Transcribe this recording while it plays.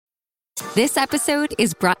This episode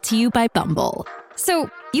is brought to you by Bumble. So,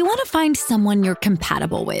 you want to find someone you're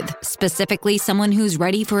compatible with, specifically someone who's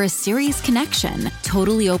ready for a serious connection,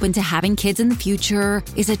 totally open to having kids in the future,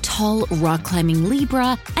 is a tall, rock-climbing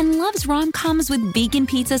Libra, and loves rom-coms with vegan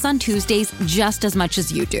pizzas on Tuesdays just as much as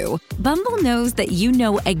you do. Bumble knows that you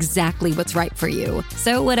know exactly what's right for you.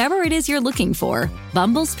 So whatever it is you're looking for,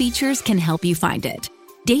 Bumble's features can help you find it.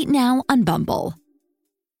 Date now on Bumble.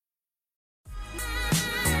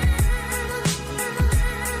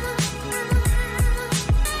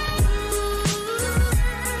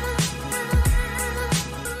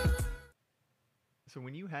 So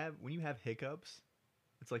when you have hiccups,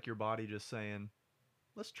 it's like your body just saying,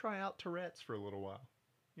 "Let's try out Tourette's for a little while."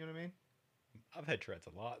 You know what I mean? I've had Tourette's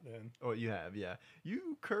a lot, then. Oh, you have, yeah.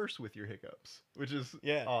 You curse with your hiccups, which is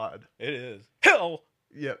odd. It is. Hell!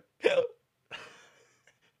 Yep. Hell!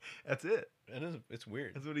 That's it. It is. It's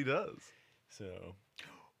weird. That's what he does. So,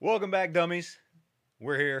 welcome back, dummies.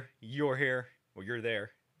 We're here. You're here. Well, you're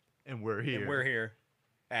there. And we're here. And we're here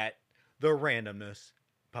at the Randomness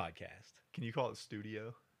Podcast. Can you call it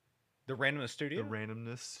studio? The Randomness Studio? The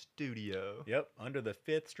Randomness Studio. Yep, under the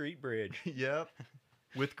 5th Street Bridge. Yep.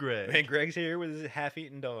 With Greg. And Greg's here with his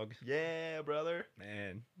half-eaten dog. Yeah, brother.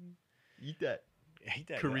 Man. Eat that. Eat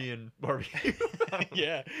that Korean barbecue.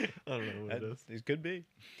 Yeah. I don't know what it is. It could be.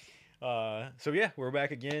 So, yeah, we're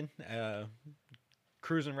back again.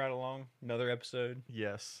 Cruising right along. Another episode.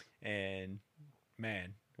 Yes. And,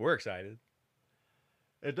 man, we're excited.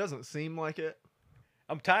 It doesn't seem like it.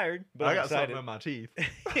 I'm tired, but I I'm got excited. something in my teeth.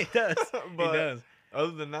 He does. But He does.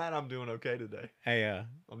 Other than that, I'm doing okay today. Hey,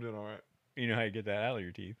 I'm doing all right. you know how you get that out of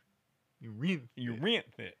your teeth? You rinse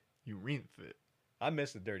it. You rinse it. I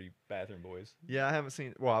miss the Dirty Bathroom Boys. Yeah, I haven't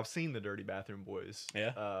seen. Well, I've seen the Dirty Bathroom Boys.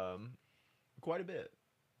 Yeah. Quite a bit.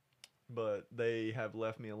 But they have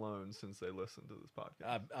left me alone since they listened to this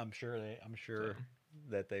podcast. I'm sure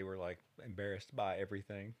that they were like embarrassed by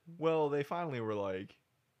everything. Well, they finally were like,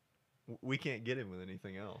 we can't get him with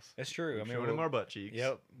anything else. That's true. We've shown him our butt cheeks.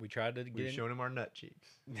 Yep. We tried to get We've shown him our nut cheeks.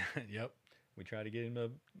 Yep. We tried to get him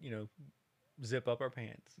to, zip up our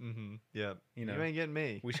pants. Mm-hmm. Yep. You know, you ain't getting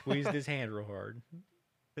me. We squeezed his hand real hard.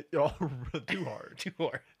 Oh, too hard. Too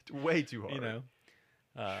hard. Way too hard.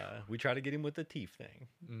 We tried to get him with the teeth thing.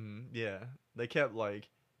 Mm-hmm. Yeah. They kept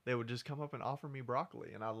they would just come up and offer me broccoli,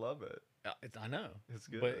 and I love it. I know. It's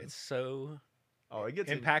good. But it's so it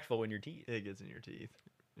gets impactful in your teeth. It gets in your teeth.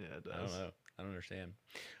 Yeah, it does. I don't know. I don't understand.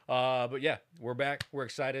 But yeah, we're back. We're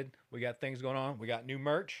excited. We got things going on. We got new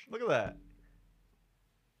merch. Look at that.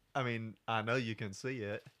 I mean, I know you can see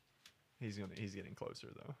it. He's getting closer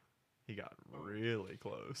though. He got really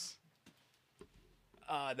close.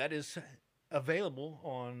 That is available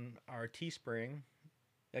on our Teespring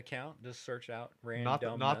account. Just search out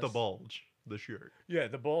Randomness. Not the bulge, the shirt. Yeah,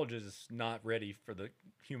 the bulge is not ready for the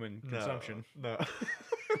human consumption. No.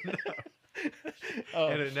 No.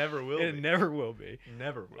 And it never will be. It never will be.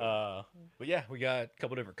 Never will. But yeah, we got a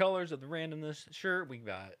couple different colors of the Randomness shirt. We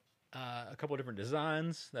got a couple different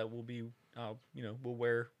designs that we'll be, we'll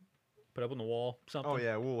wear, put up on the wall, something. Oh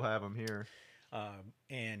yeah, we'll have them here.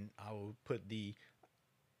 And I will put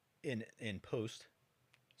in post.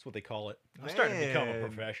 That's what they call it. I'm starting to become a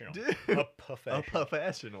professional. Dude, a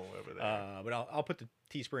professional over there. But I'll put the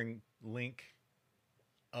Teespring link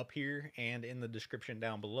up here and in the description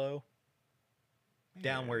down below. Man.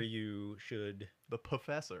 Down where you should the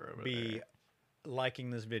professor over be there. Liking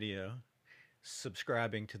this video,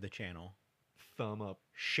 subscribing to the channel, thumb up,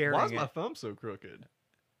 sharing. Why is my thumb so crooked?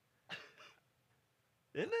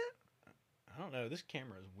 Isn't it? I don't know. This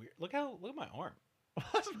camera is weird. Look at my arm.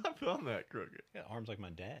 Why's my thumb that crooked? Yeah, arms like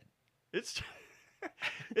my dad. It's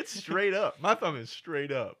straight up. My thumb is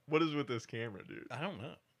straight up. What is with this camera, dude? I don't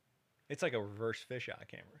know. It's like a reverse fisheye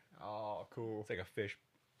camera. Oh, cool. It's like a fish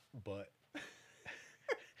butt.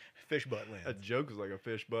 Fish butt lens. A joke is like a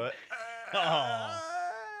fish butt. Oh,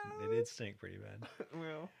 it did stink pretty bad.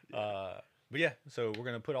 Well, yeah. But yeah, so we're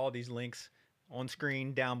gonna put all these links on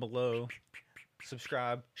screen down below.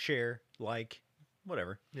 Subscribe, share, like,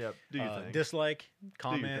 whatever. Yep. Do your thing. Dislike,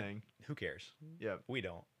 comment. Do your thing. Who cares? Yep. We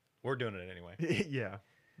don't. We're doing it anyway. Yeah.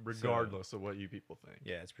 Regardless of what you people think.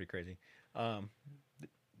 Yeah, it's pretty crazy.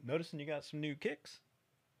 Noticing you got some new kicks.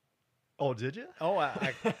 Oh, did you? Oh,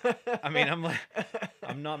 I mean,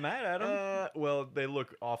 I'm not mad at them. Well, they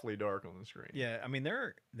look awfully dark on the screen. Yeah, I mean,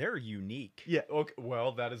 they're unique. Yeah. Okay.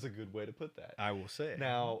 Well, that is a good way to put that. I will say.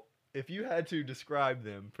 Now, if you had to describe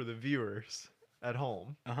them for the viewers at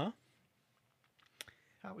home, how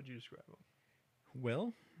would you describe them?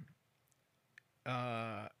 Well,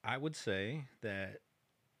 I would say that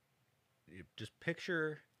just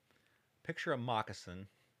picture a moccasin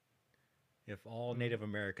if all Native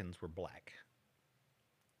Americans were black.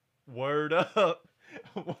 Word up.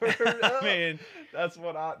 Word up. Man, That's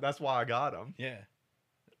why I got them. yeah.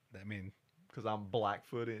 I mean, Because I'm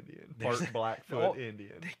Blackfoot Indian. There's- Part Blackfoot Oh,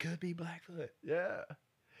 Indian. they could be Blackfoot. Yeah.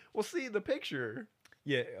 Well, see, the picture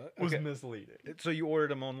Yeah. was Okay. misleading. So you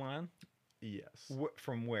ordered them online? Yes.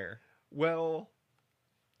 From where? Well,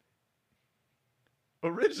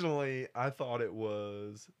 originally I thought it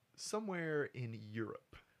was somewhere in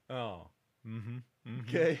Europe. Oh. Mm-hmm.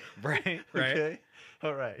 Okay. Right. Right. Okay.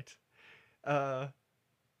 All right.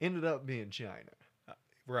 Ended up being China.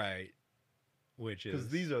 Right. Which is Because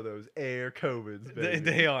these are those air COVIDs, they, baby.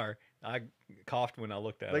 they are. I coughed when I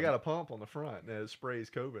looked at They them. got a pump on the front that sprays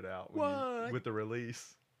COVID out What? with the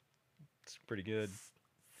release. It's pretty good.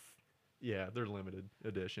 Yeah, they're limited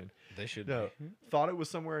edition. They should No, be. thought it was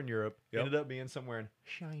somewhere in Europe. Yep. Ended up being somewhere in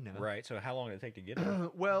China. Right. So how long did it take to get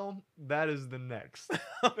them? Well, that is the next.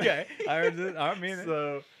 Okay. I heard it. I mean,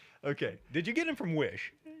 So, okay. did you get them from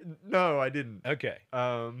Wish? No, I didn't. Okay.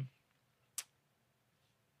 I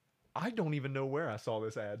don't even know where I saw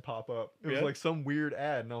this ad pop up. It was Yeah? like some weird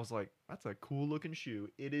ad, and I was like, "That's a cool looking shoe.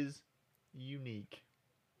 It is unique."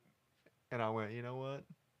 And I went, "You know what?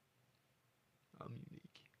 I'm unique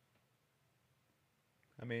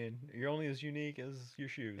I mean, you're only as unique as your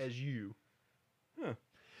shoes. as you." Huh.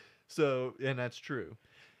 So, and that's true.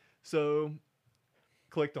 So,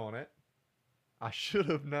 clicked on it. I should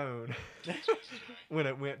have known when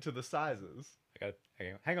it went to the sizes.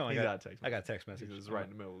 Hang on. He got a text. I got a text message. It's right in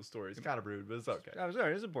the middle of the story. It's kind of rude, but it's okay. I'm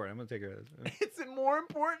sorry. It's important. I'm gonna take care of this. Is it more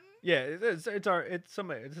important? Yeah, it's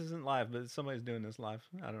somebody. This isn't live, but somebody's doing this live.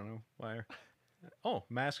 I don't know why. Oh,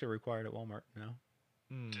 masks are required at Walmart now.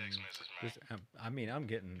 I mean, I'm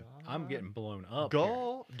getting blown up. here.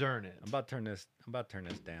 Gall darn it. I'm about to turn this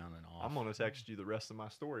down and off. I'm gonna text you the rest of my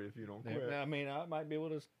story if you don't quit. I mean, I might be able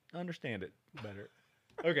to understand it better.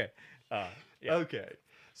 Okay. Yeah. Okay.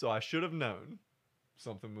 So I should have known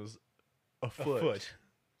something was A foot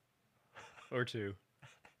or two.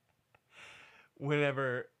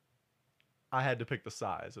 whenever I had to pick the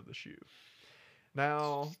size of the shoe.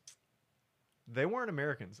 Now, they weren't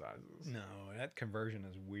American sizes. No, that conversion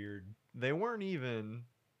is weird. They weren't even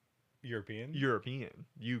European. European,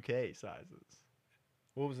 UK sizes.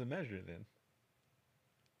 What was the measure then?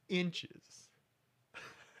 Inches.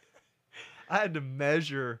 I had to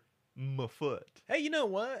measure my foot. Hey, you know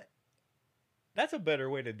what? That's a better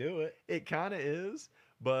way to do it. It kind of is,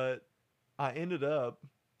 but I ended up,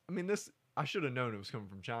 I mean, I should have known it was coming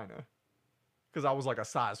from China because I was like a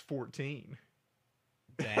size 14.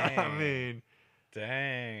 Dang. I mean,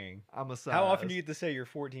 dang. I'm a size. How often do you get to say you're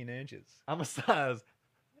 14 inches? I'm a size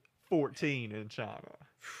 14 in China.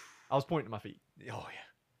 I was pointing to my feet. Oh,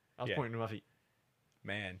 yeah. I was Yeah. pointing to my feet.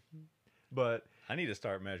 Man, But I need to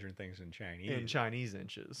start measuring things in Chinese. in Chinese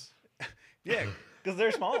inches. Yeah, because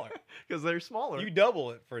they're smaller. Because they're smaller. You double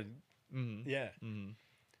it for, Mhm. yeah. Mhm.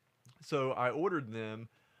 So I ordered them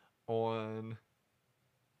on,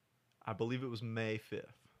 I believe it was May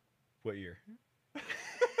 5th, What year?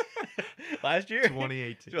 Last year?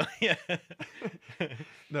 2018. Yeah.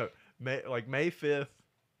 No, May 5th,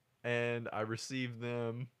 and I received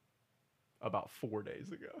them about 4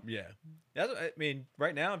 days ago. Yeah. I mean,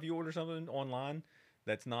 right now, if you order something online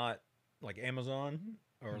that's not like Amazon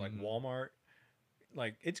or like Mhm. Walmart,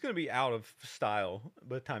 like it's going to be out of style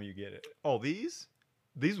by the time you get it. Oh, these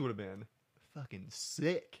would have been fucking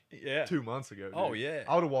sick Yeah. 2 months ago. Oh, dude. yeah.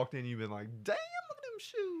 I would have walked in, you've been like, damn, look at them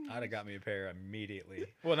shoes. I'd have got me a pair immediately.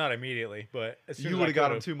 Well, not immediately, but as soon You as would I have got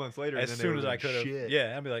them could've. 2 months later. As and then soon they as would've I been could have. shit.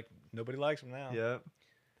 Yeah, I'd be like, nobody likes them now. Yeah.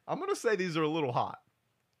 I'm going to say these are a little hot.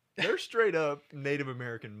 They're straight up Native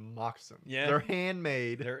American moccasins. Yeah. They're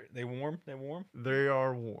handmade. They warm. They're warm. They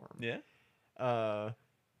are warm. Yeah.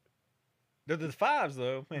 They're The fives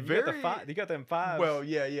though, man. Very- You got them fives. well,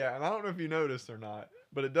 yeah. And I don't know if you noticed or not,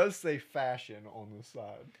 but it does say fashion on the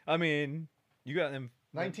side. I mean, you got them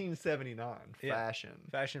 1979 Yeah. fashion.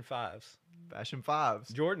 fashion fives. Fashion fives.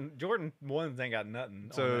 Jordan ones ain't got nothing.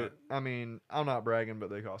 on So, that. I mean, I'm not bragging, but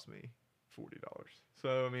they cost me $40.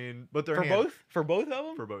 So, I mean, but they're for both of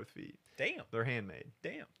them. for both feet. Damn. They're handmade.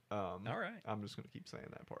 Damn. All right. I'm just going to keep saying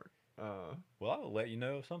that part. Well, I'll let you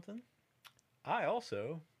know something. I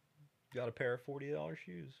also got a pair of $40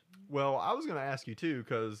 shoes. Well, I was going to ask you too,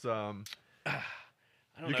 because I don't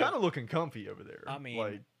you're know. kind of looking comfy over there. I mean,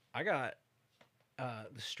 like, I got the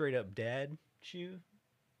straight up dad shoe.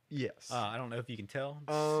 yes. I don't know if you can tell.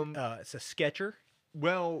 It's a Sketcher.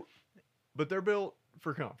 Well, but they're built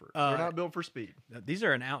for comfort. They're not built for speed. These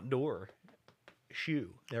are an outdoor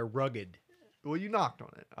shoe. They're rugged. Well, you knocked on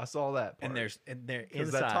it. I saw that part. And they're because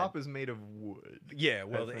inside. that top is made of wood. Yeah,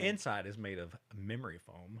 well, the think. inside is made of memory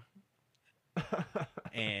foam,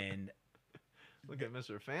 and Look at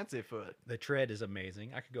Mr. Fancyfoot. the tread is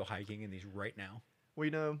amazing. I could go hiking in these right now. Well,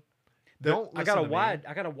 you know, I got a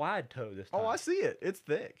wide toe this time. Oh, I see it. It's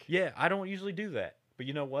thick. Yeah, I don't usually do that, but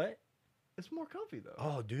you know what? It's more comfy though.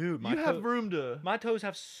 Oh, dude, you have room to. My toes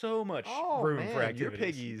have so much Oh room man, for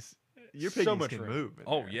activities. your piggies So much can room. move. in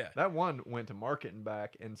Oh, there. yeah. That one went to market and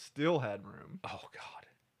back and still had room. Oh God,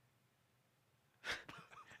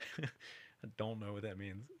 I don't know what that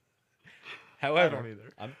means. However, I don't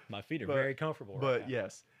either. My feet are But- very comfortable. But right now.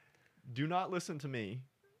 yes, do not listen to me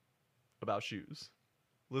about shoes.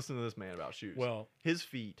 Listen to this man about shoes. Well, his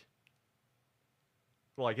feet.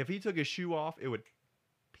 Like if he took his shoe off, it would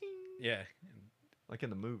ping. yeah, Like in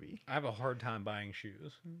the movie. I have a hard time buying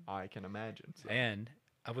shoes, I can imagine. So. and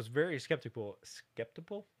I was very skeptical.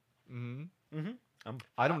 hmm Mm-hmm.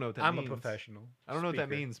 I don't know what that I'm means. a professional. I don't know what that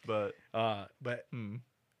speaker. means, but But hmm.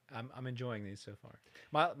 I'm enjoying these so far.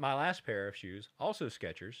 My last pair of shoes, also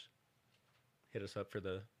Skechers, hit us up for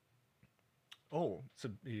the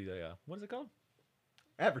what is it called?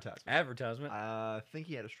 Advertisement. Advertisement. I think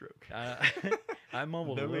he had a stroke. I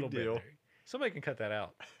mumbled No a big little bit. deal. There. Somebody can cut that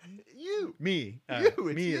out. You. Me. It's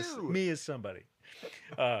me is you. me is somebody.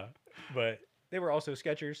 But they were also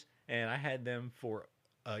Skechers, and I had them for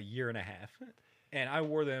a year and a half, and I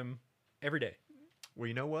wore them every day. Well,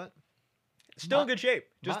 you know what? Still in good shape.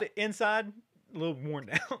 Just my- the inside a little worn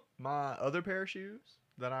down. My other pair of shoes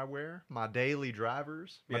that I wear, my daily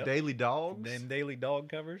drivers, my Yep. daily dogs, Them daily dog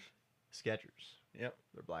covers. Skechers. Yep.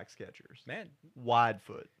 They're black Skechers. Man, Wide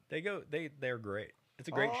foot. they're great. It's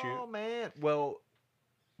a great shoe. Oh man. Well,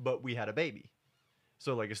 but we had a baby.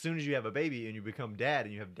 So like as soon as you have a baby and you become dad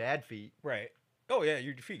and you have dad feet. Right. Oh yeah,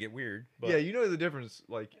 your feet get weird. But Yeah, you know the difference.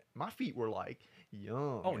 Like my feet were like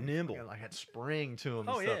young. Oh, nimble. And, like had spring to them.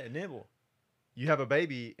 oh and stuff. yeah, nibble. You have a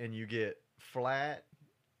baby and you get flat,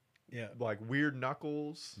 Yeah. like weird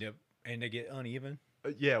knuckles. Yep. And they get uneven.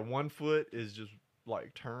 Yeah, one foot is just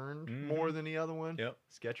like turned more than the other one. Yep.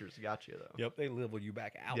 Skechers got you though. Yep. They level you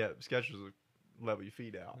back out. Yeah, Skechers will level your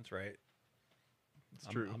feet out. That's right. It's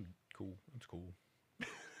true. I'm cool. It's cool.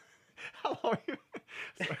 How long?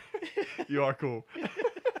 Sorry. You are cool.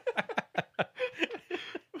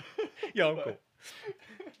 Yeah, I'm cool.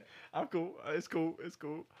 I'm cool. It's cool. It's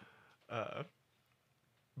cool.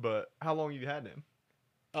 But how long you had them?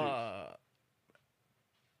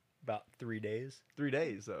 About 3 days, 3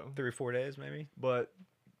 days though. 3 or 4 days, maybe. But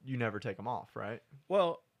you never take them off, right?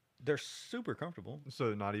 Well, they're super comfortable.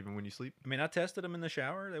 So not even when you sleep. I mean, I tested them in the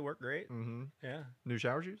shower. They work great. Mm-hmm. Yeah. New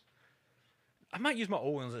shower shoes? I might use my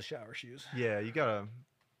old ones as shower shoes. Yeah, you gotta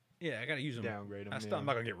Yeah, I gotta use them. downgrade them. I'm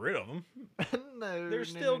not gonna get rid of them. No, They're no,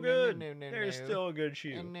 still no, good. No, no, no, They're no. still a good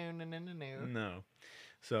shoe. No, no, no, no, no. No.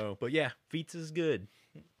 So, but yeah, feet is good.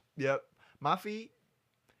 Yep. My feet,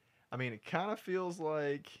 I mean, it kind of feels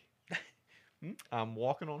like I'm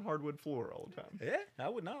walking on hardwood floor all the time. Yeah, I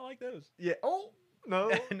would not like those. Yeah. Oh, no,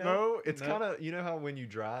 No, no. It's no. kind of, you know how when you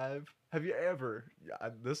drive, have you ever, you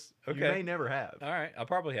Okay. may never have. All right, I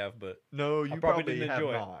probably have, but No, you I probably, didn't have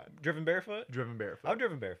enjoy not. it. Driven barefoot? Driven barefoot. I've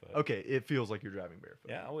driven barefoot. Okay, it feels like you're driving barefoot.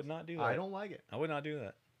 Yeah, I would not do that. I don't like it. I would not do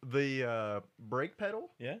that. The brake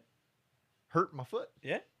pedal Yeah. hurt my foot.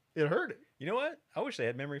 Yeah. It hurt it. You know what? I wish they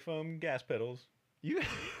had memory foam gas pedals. You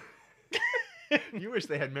you wish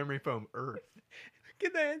they had memory foam earth.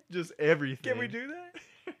 Get that? Just everything. Can we do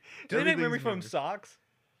that? Do they make memory Everything's foam socks?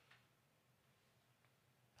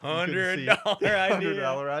 You couldn't see $100 it. idea.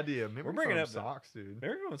 $100 idea. Memory bringing foam up the- socks, dude.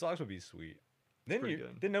 Memory foam socks would be sweet. Then pretty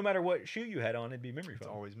good. then no matter what shoe you had on, it'd be memory It's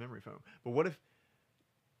foam. always memory foam. But what if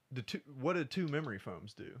what do two memory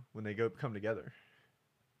foams do when they come together?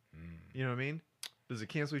 You know what I mean? Does it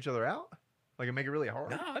cancel each other out? Like it make it really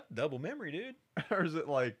hard? Nah, it's double memory, dude. Or is it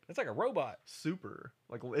like It's like a robot. super?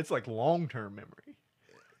 Like it's like long-term memory.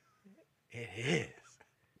 It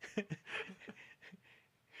is.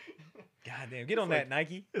 God damn. Get on like- that,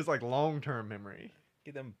 Nike. It's like long-term memory.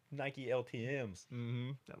 Get them Nike LTMs.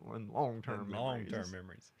 Mm-hmm. That one long-term memories. Long-term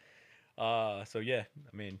memories. So yeah,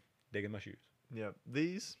 I mean, digging my shoes. Yeah,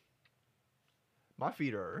 these, my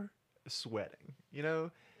feet are sweating. You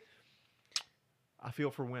know, I feel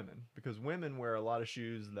for women because women wear a lot of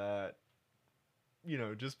shoes that, you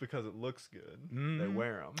know, just because it looks good, they Mhm.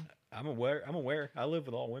 wear them. I'm aware. I live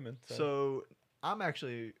with all women. So I'm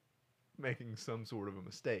actually making some sort of a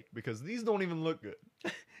mistake because these don't even look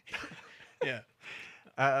good. yeah.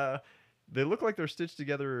 They look like they're stitched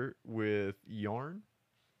together with yarn.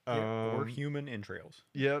 Or human entrails.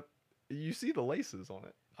 Yep. You see the laces on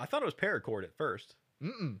it. I thought it was paracord at first.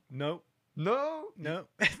 Mm-mm. Nope. No, No,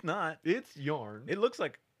 it's not. it's yarn. It looks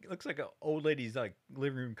like an old lady's like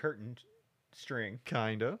living room curtain string,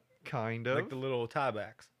 Kind of. like the little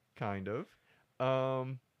tiebacks. Kind of.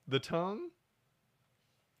 The tongue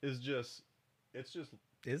is just. It's just.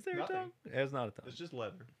 Is there Nothing. a tongue? It's not a tongue. It's just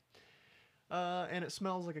leather. And it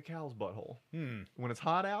smells like a cow's butthole. Hmm. When it's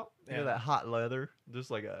hot out, you know Yeah. that hot leather,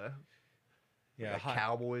 just like a Yeah, like a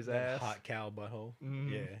cowboy's that ass. hot cow butthole.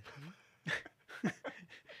 Mhm. Yeah.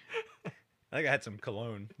 I think I had some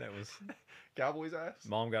cologne that was Cowboy's ass.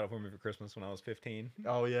 mom got it for me for Christmas when I was 15.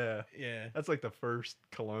 Oh yeah, Yeah. that's like the first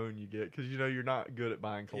cologne you get because you know you're not good at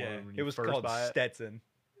buying cologne. Yeah. When It you was first called buy it. Stetson.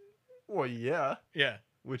 Well, yeah, Yeah.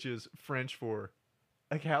 which is French for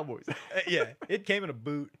a cowboy's ass. Yeah. It came in a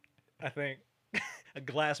boot, I think. A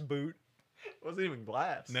glass boot. It wasn't even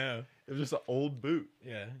glass. No. It was just an old boot.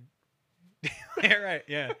 Yeah. Yeah, right.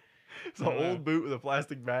 Yeah. It's an I don't know. old boot with a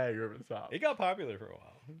plastic bag over the top. It got popular for a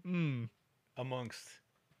while Mm. amongst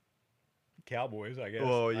cowboys, I guess.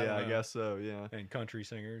 Well, don't yeah, I know. guess so. Yeah, And country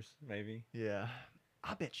singers, maybe. yeah.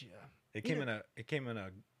 I bet you. It You came in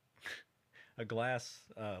a glass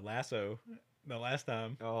lasso the last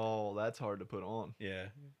time. Oh, that's hard to put on. Yeah.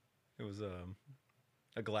 It was a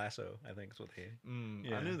glasso, I think is what they I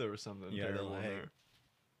Yeah. knew there was something Yeah, they're terrible in like- there.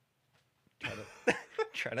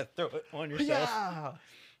 try to throw it on yourself. Yeah.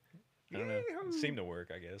 I don't know. It seemed to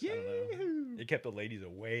work, I guess. I don't know. Yee-hoo. It kept the ladies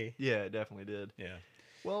away. Yeah, it definitely did. Yeah.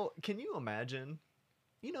 Well, can you imagine?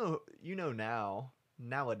 You know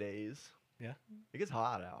nowadays. Yeah. It gets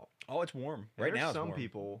hot out. Oh, it's warm. And Right there's now it's some warm.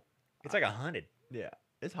 people. It's like 100. Yeah,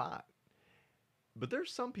 it's hot. But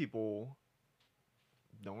there's some people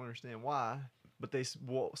don't understand why, but they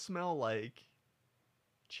will smell like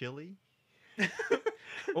chili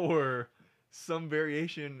or some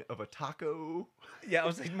variation of a taco Yeah, I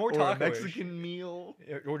was like more or a taco. Mexican meal.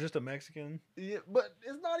 Or just a Mexican. Yeah, but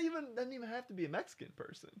it's not even doesn't even have to be a Mexican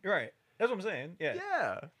person. Right. That's what I'm saying. Yeah.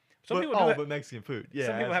 Yeah. Some but, people do but Mexican food. Yeah.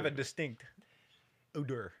 some people have a absolutely. distinct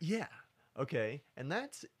odor. Yeah. Okay. And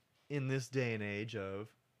that's in this day and age of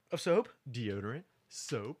Of soap? deodorant,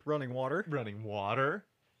 soap, Running water. running water.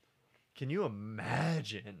 Can you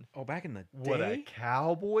imagine Oh, back in the what a day?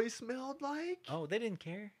 cowboy smelled like? Oh, they didn't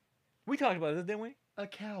care. We talked about this, didn't we? A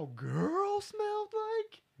cowgirl smelled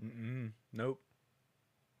like? Mm-mm. Nope.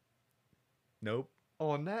 Nope.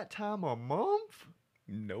 On that time a month?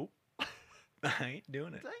 Nope. I ain't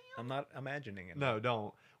doing it. Damn. I'm not imagining it. No,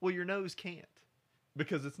 don't. Well, your nose can't.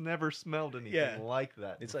 Because it's never smelled anything Yeah. like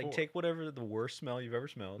that. It's before. like take whatever the worst smell you've ever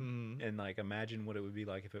smelled Mm. and like imagine what it would be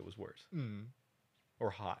like if it was worse Mm. or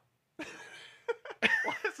hot.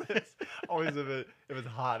 Why is this? Always if it's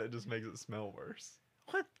hot, it just makes it smell worse.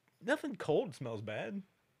 What? Nothing cold smells bad.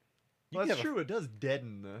 You Well, can that's have a- true. It does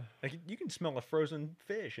deaden the Like you can smell a frozen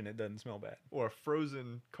fish and it doesn't smell bad. or a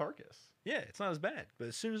frozen carcass. Yeah, it's not as bad. But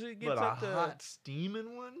as soon as it gets But a up to hot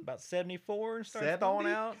steaming one, about 74 and starts 70? thawing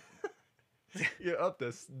out, you're up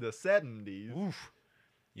to the 70s. oof,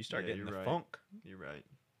 you start Yeah, getting you're the right. funk. You're right.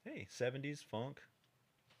 Hey, 70s funk.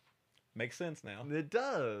 Makes sense now. It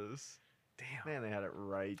does. Damn. Man, they had it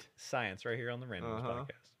right. Science right here on the Randoms Uh-huh.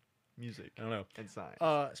 podcast. Music I don't know. and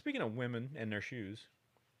science. Speaking of women and their shoes,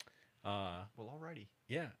 Well, alrighty.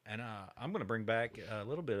 yeah, and I'm going to bring back a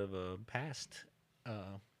little bit of a past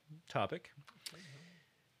topic.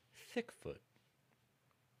 Thickfoot.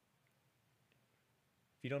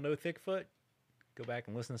 If you don't know Thickfoot, go back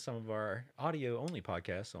and listen to some of our audio-only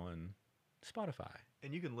podcasts on Spotify.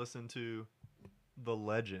 And you can listen to the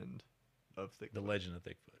legend of Thick. The Legend of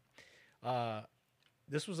Thickfoot.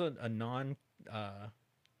 This was a non.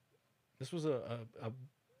 This was a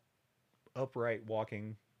upright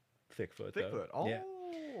walking Thickfoot. Though. Thickfoot. Oh, Yeah.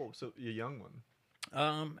 so a young one.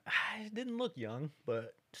 It didn't look young,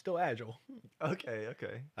 but still agile. Okay,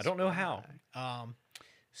 okay. I don't know how. Spry.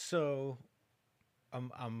 So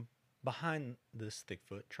I'm behind this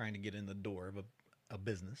Thickfoot trying to get in the door of a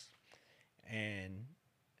business, and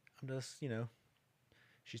I'm just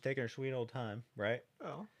she's taking her sweet old time, right?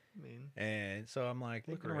 Well, I mean, And so I'm like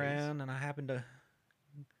Hey, looking Grace. around, and I happen to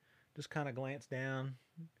just kind of glance down.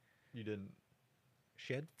 you didn't.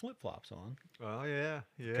 She had flip flops on. Well, yeah,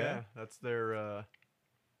 yeah. Okay. That's their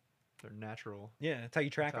natural. Yeah, that's how you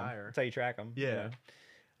track them. Attire. That's how you track them. Yeah.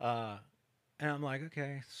 And I'm like,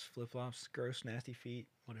 okay, flip flops, gross, nasty feet,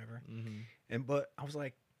 whatever. Mm-hmm. But I was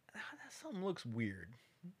like, something looks weird.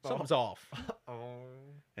 Something's off. Oh.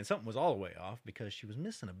 And something was all the way off because she was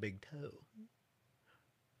missing a big toe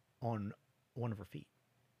on one of her feet.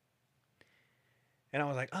 And I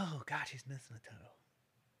was like, oh, God, she's missing a toe.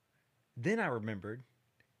 Then I remembered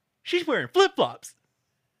she's wearing flip flops.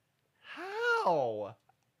 How?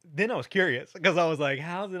 then I was curious because I was like,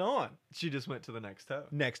 how's it on? She just went to the next toe.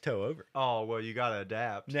 Next toe over. Oh, well, you got to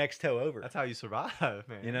adapt. Next toe over. That's how you survive,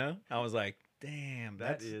 man. You know? I was like, damn.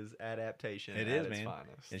 That is adaptation It at is, its man.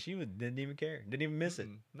 finest. And she didn't even care. Didn't even miss it.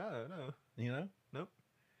 No, no. You know? Nope.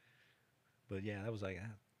 But yeah, that was like,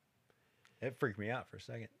 it freaked me out for a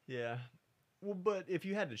second. Yeah. Well, but if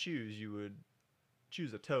you had to choose, you would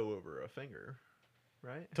choose a toe over a finger,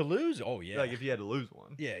 right? To lose? Oh, yeah. Like if you had to lose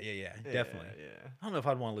one. Yeah, definitely. Yeah. I don't know if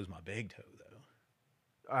I'd want to lose my big toe,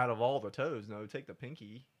 though. Out of all the toes, no, take the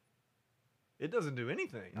pinky. It doesn't do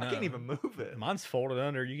anything. I can't No. even move it. Mine's folded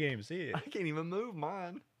under. You can't even see it. I can't even move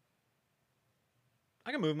mine.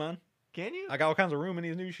 I can move mine. Can you? I got all kinds of room in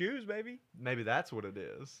these new shoes, baby. Maybe that's what it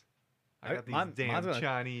is. I got these mine's damn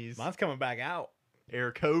Chinese Mine's coming back out.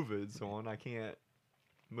 air COVIDs on. I can't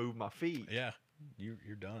move my feet. Yeah.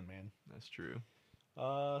 You're done, man. That's true.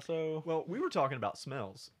 So Well, we were talking about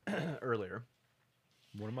smells earlier.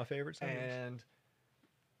 one of my favorite sounds. And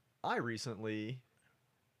I recently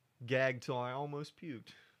gagged till I almost puked.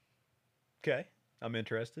 Okay. I'm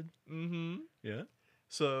interested. Mm-hmm. Yeah.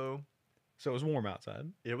 So So it was warm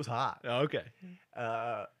outside. it was hot. Oh, okay.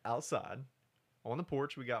 Outside. On the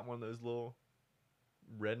porch, we got one of those little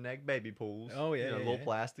redneck baby pools. Oh, yeah, yeah, little yeah.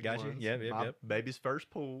 plastic Gotcha. ones. Yep, My yep. baby's first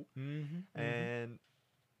pool. Mm-hmm. And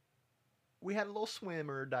we had a little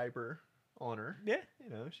swimmer diaper on her. Yeah. You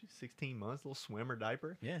know, she's 16 months, little swimmer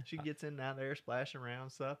diaper. Yeah. She gets in and out there, splashing around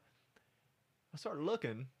and stuff. I started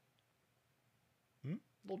looking. A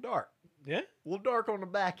little dark. Yeah. A little dark on the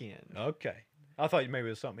back end. Okay. I thought maybe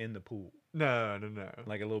it was something in the pool, No.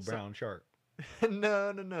 like a little brown shark.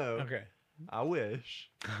 No. Okay. I wish.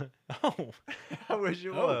 Oh. I wish it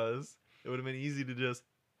Oh. was. It would have been easy to just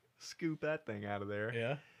scoop that thing out of there.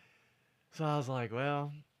 Yeah. So I was like,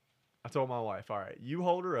 well, I told my wife, all right, you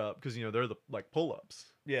hold her up because, you know, they're the like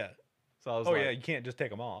pull-ups. Yeah. So I was Oh like, yeah. You can't just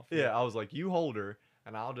take them off. yeah, I was like, you hold her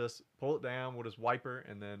and I'll just pull it down. We'll just wipe her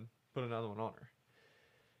and then put another one on her.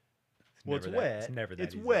 Well, it's wet. It's never that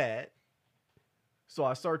It's easy. wet. So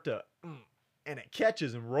I start to, and it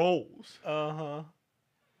catches and rolls. Uh-huh.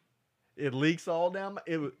 It leaks all down.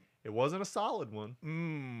 It wasn't a solid one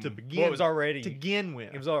to begin. Well, it was already to begin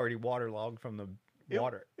with. It was already waterlogged from the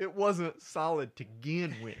water. It wasn't solid to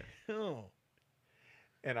begin with. Oh.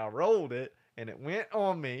 And I rolled it, and it went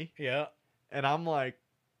on me, Yeah. and I'm like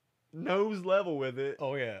nose level with it.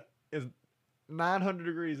 Oh yeah. It's 900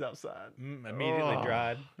 degrees outside. Immediately Oh.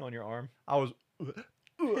 dried on your arm. I was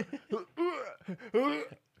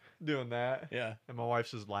doing that, Yeah. and my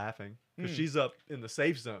wife's just laughing because Mm. she's up in the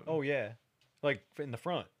safe zone. Oh yeah. Like in the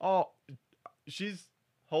front. Oh, she's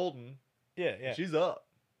holding. Yeah. Yeah. She's up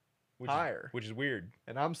Which higher, which is weird.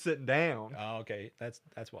 and I'm sitting down. Oh, okay. That's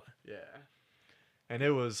why. Yeah. And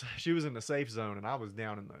she was in the safe zone, and I was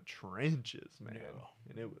down in the trenches, man. No.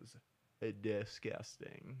 And it was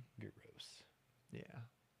disgusting. Gross. Yeah.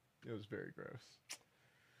 It was very gross.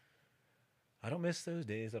 I don't miss those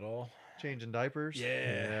days at all. Changing diapers?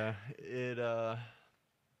 Yeah. It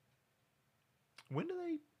when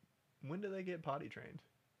do they get potty trained?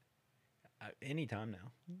 Anytime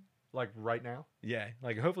now. Like right now? Yeah.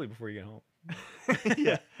 Like hopefully before you get home.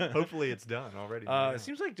 Yeah. Hopefully it's done already. It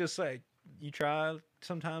seems like just like you try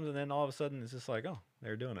sometimes and then all of a sudden it's just like, oh,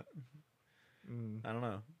 they're doing it. I don't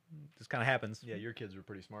know. Just kind of happens. Yeah, your kids were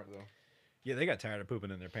pretty smart though. Yeah, they got tired of pooping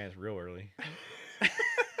in their pants real early.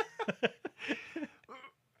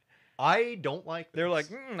 I don't like They're this.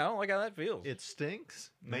 like, I don't like how that feels. It stinks,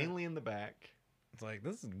 Yeah. mainly in the back. It's like,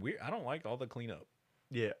 this is weird. I don't like all the cleanup.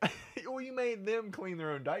 Yeah. Well, you made them clean their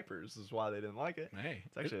own diapers. Is why they didn't like it. Hey,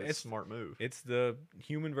 It's actually a smart move. It's the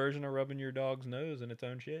human version of rubbing your dog's nose in its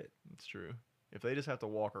own shit. It's true. If they just have to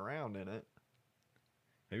walk around in it.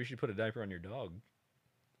 Maybe you should put a diaper on your dog.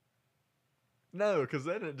 No, because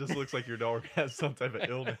then it just looks like your dog has some type of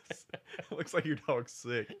illness. It looks like your dog's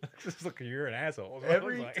sick. Just look, you're an asshole. That's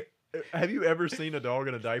what it looks like. Have you ever seen a dog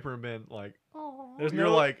in a diaper and been like, oh, There's you're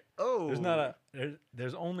no- like, oh.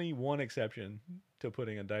 There's only one exception to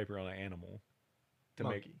putting a diaper on an animal. To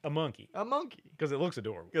Monkey. make a monkey. a monkey. Because it looks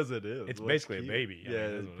adorable. Because it is. It's It looks basically a cute. baby. I Yeah,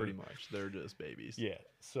 mean, that's what it pretty is. much. They're just babies. Yeah.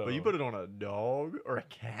 So But you put it on a dog or a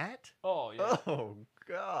cat? Oh Oh,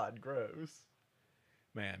 God, gross.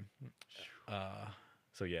 man.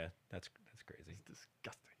 So yeah, that's crazy. It's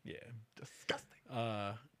disgusting. Yeah.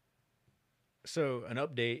 Disgusting. So an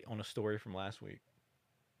update on a story from last week.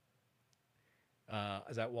 I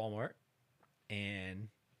was at Walmart and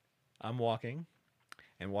I'm walking,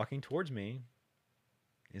 and walking towards me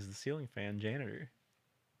is the ceiling fan janitor.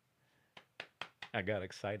 I got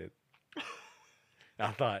excited.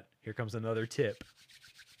 I thought, here comes another tip.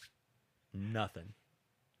 Nothing.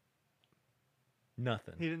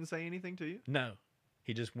 Nothing. He didn't say anything to you? No.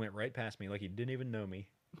 He just went right past me like he didn't even know me.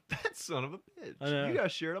 That son of a bitch. I know. You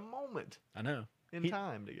guys shared a moment I know. in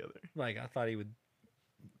time together. Like, I thought he would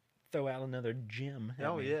throw out another gem. At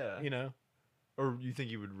Oh, me, yeah. You know? Or you think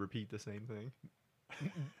he would repeat the same thing?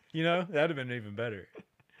 You know? That would have been even better.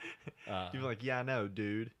 You'd be like, yeah, I know,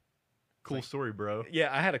 dude. Cool story, bro. Yeah,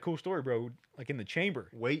 I had a cool story, bro. Like in the chamber.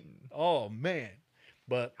 Waiting. Oh, man.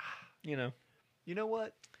 But, you know. You know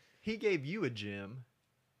what? He gave you a gem.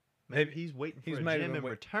 Maybe he's waiting for a gem in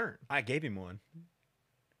return. I gave him one.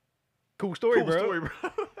 Cool story, bro. Cool story,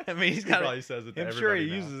 bro. I mean, he's got. He probably says it to I'm sure he everybody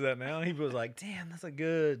now. uses that now. He was like, "Damn, that's a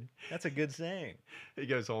good saying." He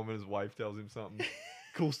goes home and his wife tells him something.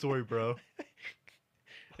 Cool story, bro.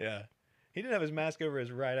 Yeah, he didn't have his mask over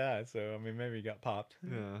his right eye, so I mean, maybe he got popped.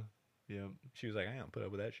 Yeah. She was like, "I don't put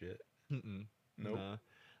up with that shit." Mm-mm. Nope. Nah.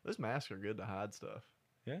 Those masks are good to hide stuff.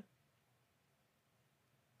 Yeah.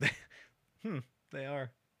 They are.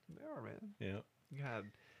 They are, man. Yeah. You had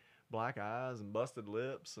black eyes and busted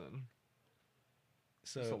lips and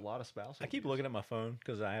just a So lot of spousal I keep abuse. looking at my phone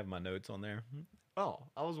because I have my notes on there. Oh,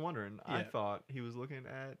 I was wondering. I Yeah. thought he was looking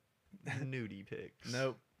at nudie pics.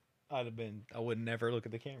 Nope. I would never look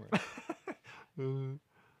at the camera.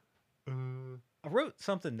 I wrote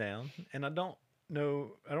something down, and I don't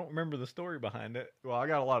remember the story behind it. Well, I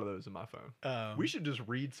got a lot of those in my phone. We We should just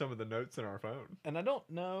read some of the notes in our phone. And I don't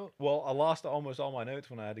know. Well, I lost almost all my notes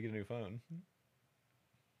when I had to get a new phone.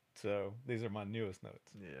 So these are my newest notes.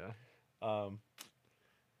 Yeah.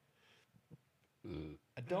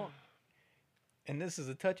 I don't. And this is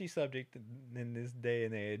a touchy subject in this day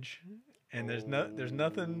and age. And there's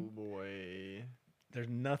nothing. Oh boy. There's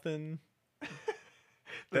nothing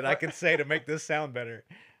that I can say to make this sound better.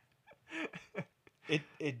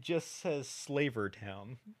 It just says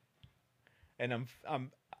Slavertown, and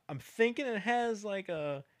I'm thinking it has like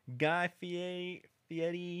a Guy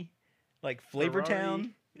Fieri, like Flavortown,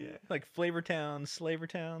 Ferrari? Yeah. like Flavortown,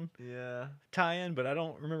 Slavertown Yeah. tie-in, but I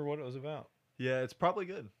don't remember what it was about. Yeah, it's probably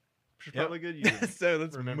good. It's Yep. probably good. You So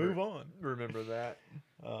let's remember move it. on. remember that.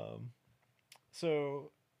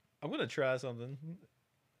 So I'm gonna try something.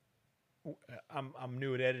 I'm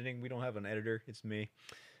new at editing. We don't have an editor. It's me.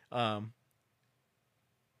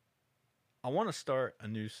 I want to start a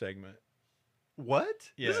new segment, What?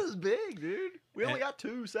 Yeah. This is big, dude. We only And- got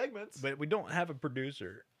 2 segments. but we don't have a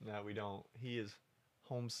producer. No, we don't. He is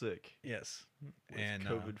homesick Yes, with and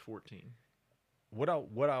COVID-14. what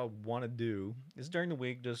I want to do is during the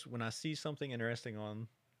week, just when I see something interesting on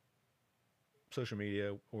social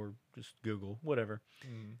media or just Google, whatever,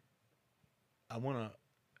 I want to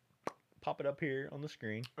pop it up here on the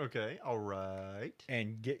screen Okay. All right.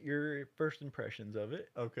 and get your first impressions of it,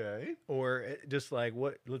 Okay. or just like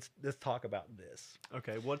what. Let's talk about this.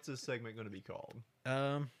 Okay. What's this segment going to be called?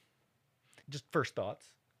 Just first thoughts.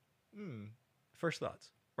 First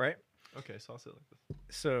thoughts, right? Okay. So I'll say it like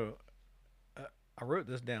this. So I wrote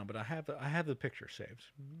this down, but I have the picture saved.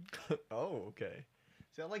 Oh, okay.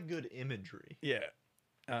 See, I like good imagery. Yeah.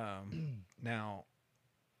 Now,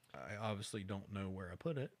 I obviously don't know where I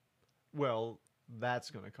put it. Well, that's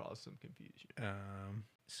going to cause some confusion.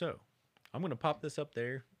 So I'm gonna pop this up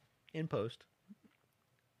there in post,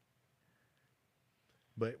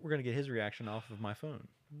 but we're gonna get his reaction off of my phone.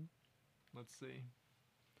 Let's see.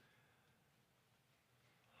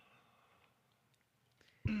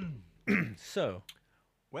 So,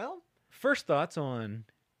 Well, first thoughts on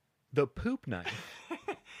the poop knife.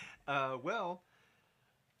 well,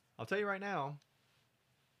 I'll tell you right now,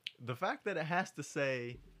 the fact that it has to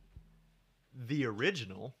say the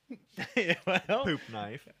original Well, poop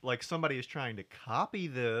knife, like somebody is trying to copy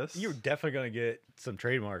this. you're definitely gonna get some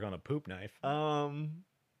trademark on a poop knife.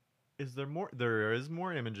 Is there more? There is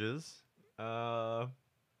more images. And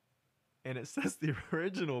it says the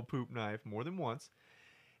original poop knife more than once.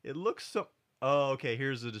 It looks so. Oh, okay.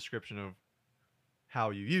 Here's a description of how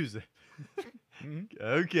you use it. Mhm.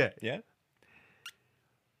 Okay. Yeah.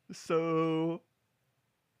 So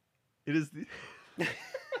it is the.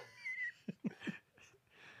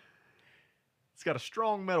 It's got a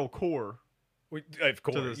strong metal core. Of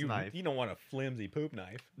course, this knife. you don't want a flimsy poop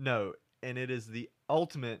knife. No, and it is the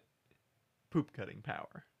ultimate poop cutting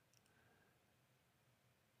power.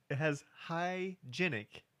 It has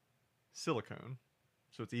hygienic silicone,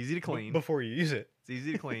 so it's easy to clean. Before you use it. It's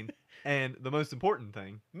easy to clean, and the most important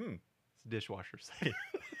thing, Mm. it's dishwasher safe.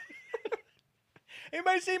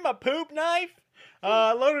 Anybody see my poop knife?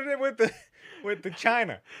 I loaded it with the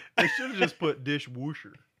China. They should have just put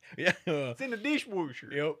dishwasher. Yeah. It's in the dishwasher.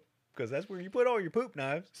 Yep. Because that's where you put all your poop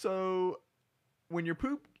knives. So when your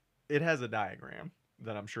poop, it has a diagram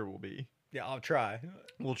that I'm sure will be. Yeah, I'll try.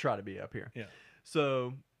 We'll try to be up here. Yeah.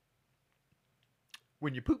 So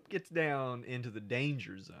when your poop gets down into the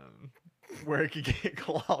danger zone where it could get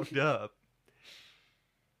clogged up,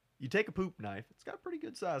 you take a poop knife. It's got a pretty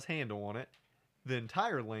good size handle on it. The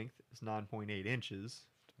entire length is 9.8 inches.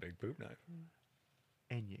 It's a big poop knife.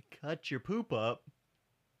 And you cut your poop up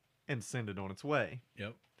and send it on its way.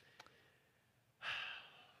 Yep.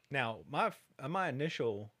 Now, my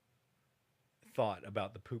initial thought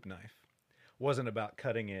about the poop knife wasn't about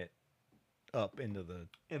cutting it up into the...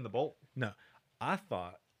 In the bowl. No. I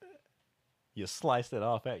thought you sliced it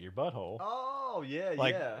off at your butthole. Oh, yeah,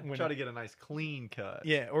 Like, yeah. when Try it- to get a nice clean cut.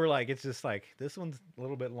 Yeah, or like it's just like, this one's a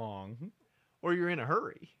little bit long. Or you're in a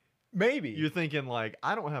hurry. Maybe. You're thinking, like,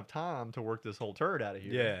 I don't have time to work this whole turd out of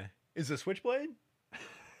here. Yeah. Is it a switchblade?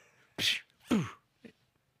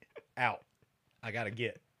 Out. I gotta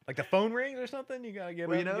get. Like the phone rings or something? You gotta get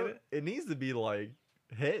Well, up you and know, get it needs to be, like,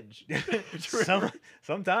 hedged. it?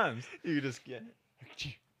 Sometimes. You just get...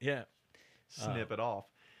 Yeah. Snip it off.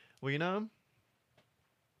 Well, you know,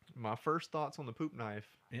 my first thoughts on the poop knife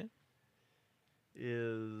Yeah.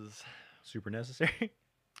 is... Super necessary.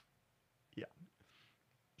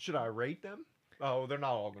 Should I rate them? Oh, they're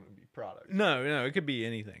not all going to be products. No, it could be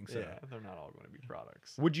anything. So, Yeah, they're not all going to be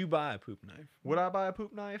products. would you buy a poop knife? Would I buy a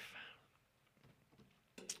poop knife?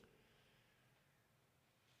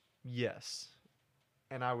 Yes.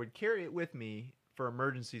 And I would carry it with me for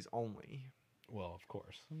emergencies only. Well, of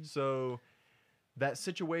course. So that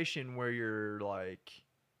situation where you're like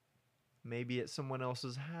maybe at someone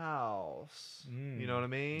else's house. You know what I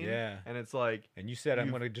mean? Yeah. And it's like, And you said I'm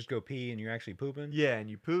You've- gonna just go pee, and you're actually pooping. yeah, and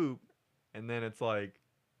you poop, and then it's like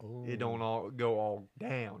Ooh. it don't all go all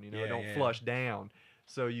down, you know, it Yeah, don't yeah. flush down.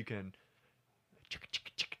 So you can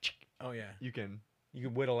Oh yeah. you can You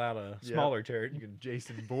can whittle out a Yeah. smaller turd. you can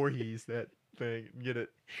Jason Voorhees that thing and get it.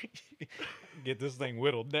 Get this thing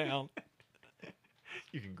whittled down.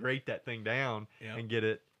 You can grate that thing down Yep. and get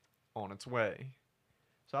it on its way.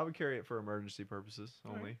 So I would carry it for emergency purposes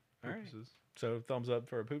All right. only. All right. Purposes. So thumbs up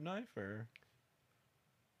for a poop knife, or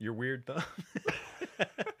your weird thumb.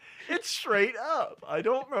 It's straight up. I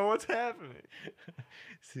don't know what's happening.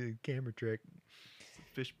 It's a camera trick. It's a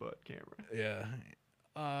fish butt camera.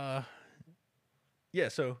 Yeah. Yeah.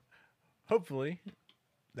 So hopefully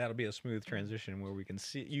that'll be a smooth transition where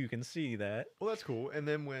you can see that. Well, that's cool. And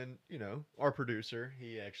then when, you know, our producer,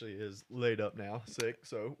 he actually is laid up now, sick.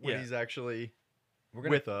 So when Yeah. he's actually We're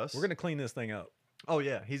gonna with us. we're gonna clean this thing up. Oh,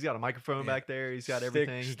 yeah. He's got a microphone Yeah. back there. He's got Stick-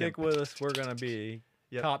 everything. He Stick can- with us. We're gonna be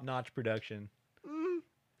Yep. top notch production.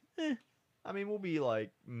 I mean, we'll be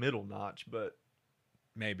like middle notch, but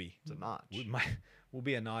Maybe it's a notch. we'll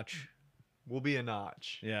be a notch. We'll be a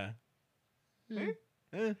notch. Yeah. Eh?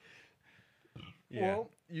 Yeah. Well,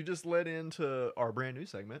 you just led into our brand new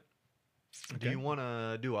segment. Do Okay. you want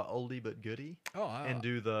to do a oldie but goodie Oh, and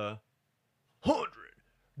do the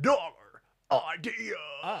 $100 idea?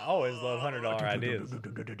 I always love $100 ideas.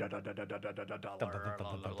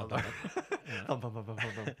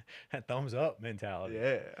 That thumbs up mentality.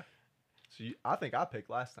 Yeah. So I think I picked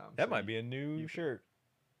last time. That so might be a new you- shirt.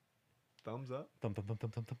 thumbs up. Thumb, thumb, thumb,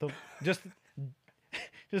 thumb, thumb, thumb, thumb.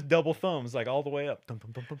 Just double thumbs, like all the way up. Thumb,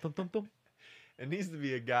 thumb, thumb, thumb, thumb, thumb, thumb. It needs to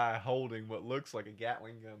be a guy holding what looks like a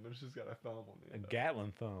Gatling gun, but it's just got a thumb on A it.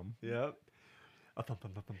 Gatlin thumb. Yep. A thumb,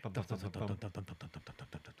 thumb, thumb, thumb, thumb, Thumb, thumb, thumb, thumb, thumb, thumb. thumb, thumb, thumb, thumb, thumb, thumb,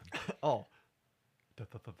 thumb, thumb, thumb. Oh. Thumb,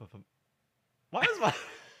 thumb, thumb, thumb, thumb. Why is my...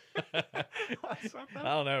 Why is my I thumb-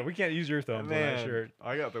 don't know. We can't use your thumbs on that Man, shirt.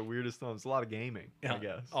 I got the weirdest thumbs. A lot of gaming, I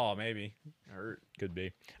guess. Oh, maybe. Hurt. Could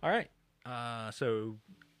be. All right. So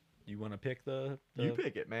you want to pick the? You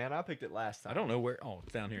pick it, man. I picked it last time. I don't know where. Oh,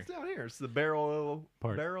 it's down here. It's down here. It's the Barrel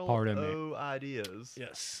Pardon me. O Ideas.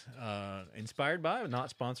 Yes. Inspired by, but not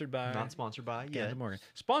sponsored by. Not sponsored by Kansas yet. Morgan.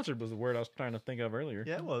 Sponsored was the word I was trying to think of earlier.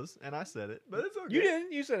 Yeah, it was, and I said it, but it's okay. You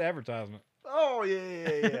didn't. You said advertisement. Oh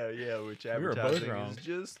yeah. Which We were both advertising wrong. is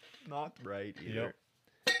just not right either.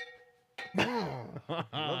 Yep.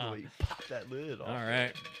 Lovely. Pop that lid off. All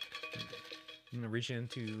right. I'm gonna reach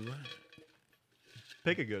into.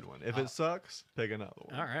 Pick a good one. If it sucks, pick another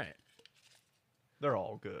one. All right. They're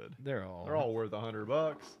all good. They're all. They're all worth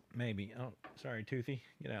 $100. Maybe. Oh, sorry, Toothy.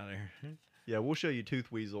 Get out of there. Yeah, we'll show you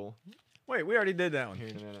Tooth Weasel Wait, we already did that one. here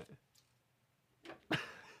in a minute. That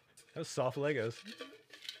was soft Legos.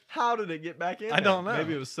 How did it get back in? I don't know.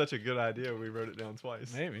 Maybe it was such a good idea we wrote it down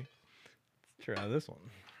twice. Maybe. Let's try this one.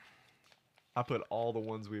 I put all the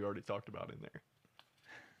ones we already talked about in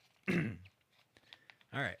there.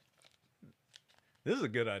 All right. This is a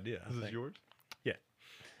good idea. I This is think. yours?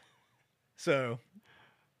 So,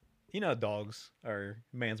 you know, dogs are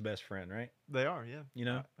man's best friend, right? They are, yeah. You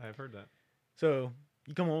know? I've heard that. So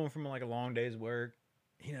you come home from like a long day's work,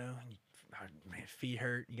 you know, and you man, feet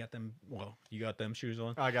hurt. You got them. Well, you got them shoes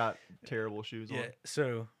on. I got terrible shoes on. Yeah.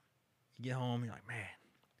 So you get home, you're like, man,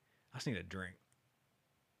 I just need a drink,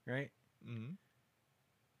 right? Mm-hmm.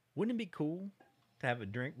 Wouldn't it be cool to have a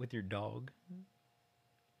drink with your dog?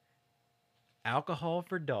 Alcohol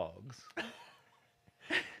for dogs.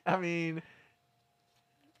 I mean,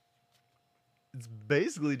 it's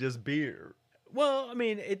basically just beer. Well, I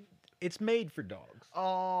mean, it's made for dogs.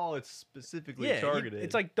 Oh, it's specifically Yeah, targeted.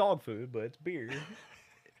 it's like dog food, but it's beer.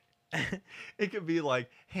 It could be like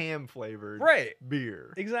ham flavored Right.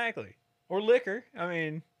 beer. Exactly. Or liquor. I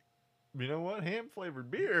mean, You know what? Ham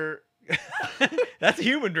flavored beer. that's a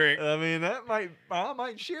human drink. I mean, I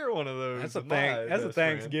might share one of those. That's a with my thing. That's a best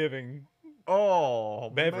friend. Thanksgiving Oh,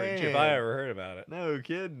 beverage, man. if I ever heard about it. No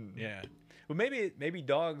kidding. Yeah. Well, maybe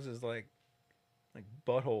dogs is like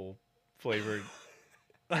butthole flavored,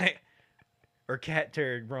 like, or cat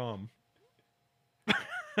turd rum.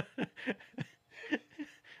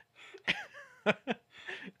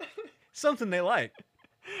 Something they like,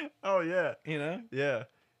 Oh yeah. you know. Yeah.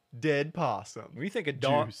 Dead possum. When you think of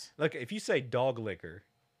dog, Juice. like if you say dog liquor,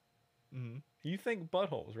 Mm-hmm. you think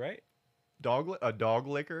buttholes, right? A dog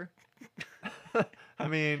liquor. I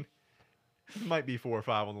mean, it might be 4 or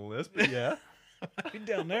 5 on the list, but yeah. Might be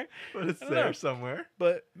down there. But it's I don't there know. somewhere.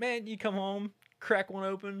 But man, you come home, crack one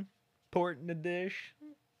open, pour it in the dish,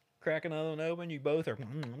 crack another one open. You both are. I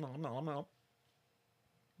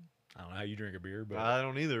don't know how you drink a beer, but I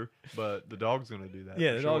don't either, but the dog's gonna do that.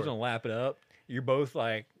 yeah, for the dog's sure. gonna lap it up. You're both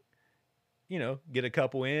like, get a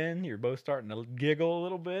couple in. You're both starting to giggle a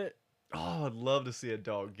little bit. Oh, I'd love to see a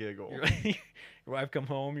dog giggle. Your wife come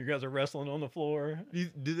home. You guys are wrestling on the floor.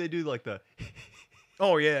 Do they do like the?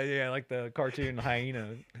 Oh yeah, like the cartoon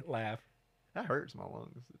hyena laugh. That hurts my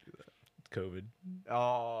lungs to do that. It's COVID.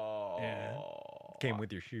 Oh, Yeah. Came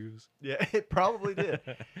with your shoes. Yeah, it probably did.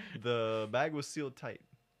 The bag was sealed tight.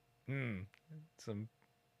 Some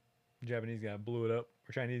Japanese guy blew it up,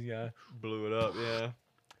 or Chinese guy. Blew it up. Yeah.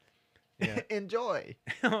 Yeah. Enjoy.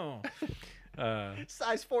 Oh.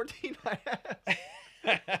 Size 14 my ass.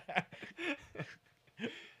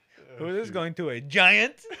 Who is this going to a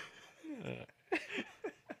giant?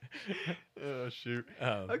 Oh shoot.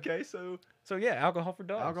 Um, Okay, so yeah, alcohol for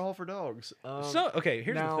dogs. alcohol for dogs. So okay,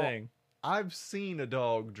 here's now, the thing. I've seen a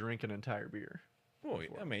dog drink an entire beer. Well,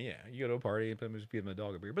 I mean, yeah, you go to a party and just give him a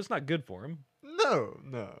dog a beer, but it's not good for him. No.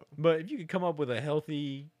 But if you could come up with a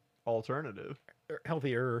healthier, Alternative.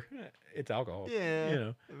 it's alcohol.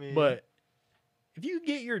 Yeah. I mean, But if you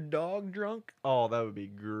get your dog drunk oh, that would be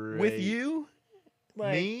great. with you,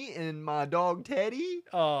 like, Me and my dog Teddy,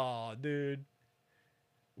 oh, dude,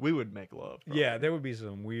 we would make love. yeah, probably. there would be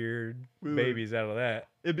some weird We would- babies out of that.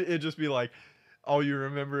 It'd just be like, all you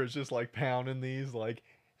remember is just like pounding these like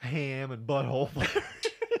ham and butthole flavor.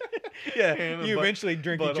 Yeah, Ham and you eventually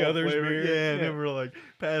drink each butthole other's flavor. beer. Yeah, and then we're like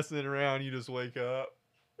passing it around. You just wake up.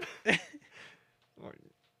 Like,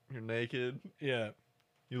 you're naked. Yeah.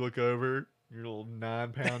 You look over. Your little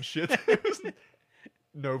 9-pound shit.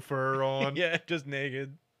 No fur on. Yeah, just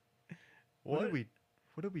naked. What did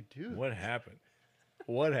we do? What happened?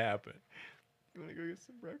 What happened? You want to go get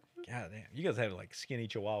some breakfast? God damn, you guys have like skinny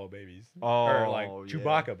Chihuahua babies, Oh, or like yeah.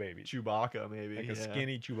 Chewbacca babies, Chewbacca, maybe. like a yeah.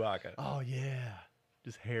 skinny Chewbacca. Oh yeah,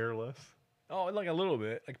 just hairless. Oh, like a little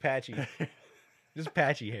bit, like patchy, just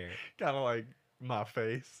patchy hair. Kind of like my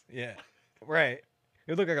face. Yeah, right.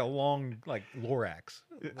 It looked like a long, like Lorax.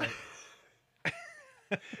 Like,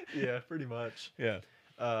 Yeah, pretty much. yeah.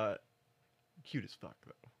 Cute as fuck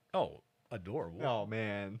though. Oh, adorable. Oh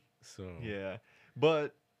man. So Yeah,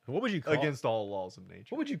 but what would you call against all laws of nature.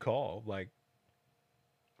 What would you call like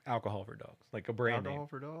alcohol for dogs? Like a brand Alcohol name.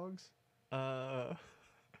 for dogs?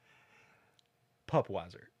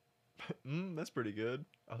 Pupweiser. That's pretty good.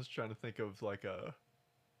 I was trying to think of like a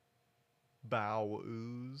bow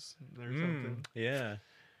ooze or something. Yeah.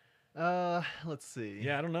 Let's see.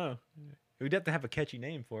 Yeah, I don't know. We'd have to have a catchy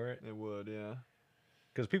name for it It would, yeah.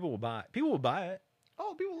 because people will buy it. People will buy it.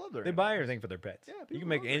 Oh, people love their They buy animals. everything for their pets. Yeah, you people can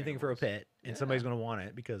make love their anything for a animals. pet, and Yeah. somebody's going to want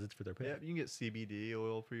it because it's for their pet. Yeah, you can get CBD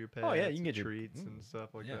oil for your pets. Oh yeah, you can and get your treats and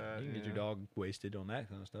stuff like yeah, that. you can get your yeah. dog wasted on that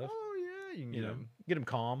kind of stuff. Oh yeah, you can You get know, 'em. get them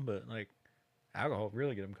calm, but like alcohol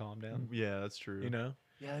really get them calmed down. Yeah, that's true. You know,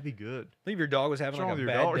 Yeah, that'd be good. if your dog was having What's like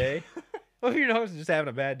wrong a with your bad dog? day, well, if your dog was just having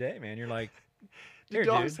a bad day, man, you're like, Do here,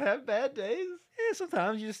 dogs dude. have bad days? Yeah,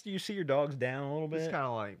 sometimes you see your dogs down a little It's bit. kind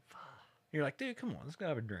of like, You're like, dude, come on, let's go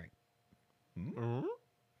have a drink. "Mhm."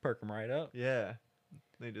 Perk them right up. Yeah.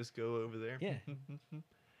 They just go over there. Yeah.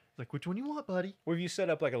 It's like, which one you want, buddy? Or if you set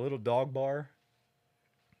up like a little dog bar,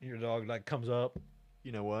 your dog like comes up,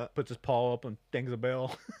 You know what? puts his paw up and dings a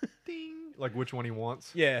bell. Ding. Like which one he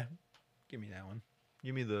wants. Yeah. Give me that one.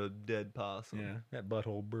 Give me the dead possum. Yeah, that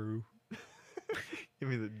butthole brew. Give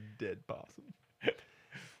me the dead possum.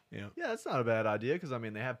 Yeah. Yeah, that's not a bad idea because I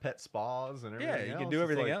mean they have pet spas and everything. Yeah, you else. can do It's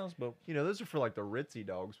everything like, else, but You know, those are for like the ritzy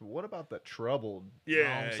dogs. But what about the troubled,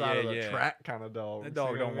 Yeah, wrong side of the yeah. track kind of dogs? that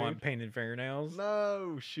dog you know don't what I want mean? painted fingernails.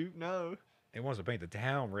 No, shoot, no. He wants to paint the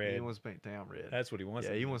town red. He wants to paint town red. That's what he wants.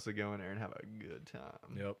 Yeah, to he do. wants to go in there and have a good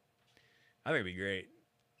time. Yep. I think it'd be great.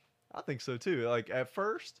 I think so too. Like at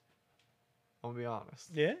first, I'm gonna be honest.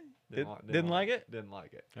 Yeah. Didn't like it? Didn't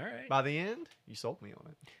like it. All right. By the end, you sold me on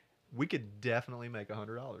it. We could definitely make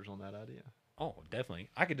 $100 on that idea. Oh, definitely.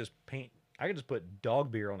 I could just paint. I could just put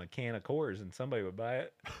dog beer on a can of Coors and somebody would buy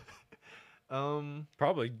it.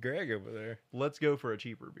 Probably Greg over there. Let's go for a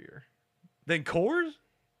cheaper beer. Then Coors?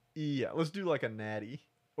 Yeah, let's do like a natty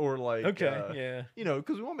or like Yeah. You know,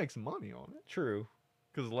 because we want to make some money on it. True.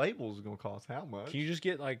 Because labels are gonna cost how much? Can you just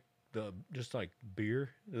get like beer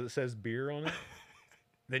that says beer on it?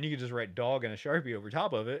 Then you could just write dog and a Sharpie over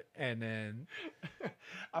top of it, and then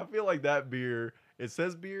I feel like that beer. It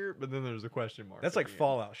says beer, but then there's a question mark. that's at like the end.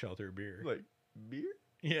 Fallout Shelter beer. Like beer,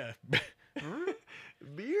 Yeah.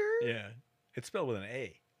 beer. Yeah. It's spelled with an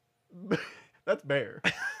A. That's bear.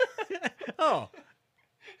 Oh.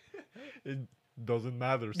 It doesn't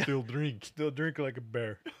matter. Still drink. Still drink like a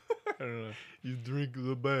bear. I don't know. You drink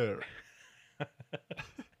the bear.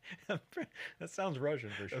 That sounds Russian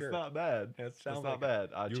for sure. That's not bad. That That's sounds not like bad.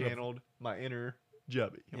 I you have- channeled my inner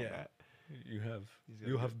Jubby on Yeah. that. You have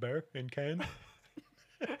gonna get- bear in can?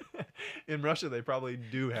 In Russia, they probably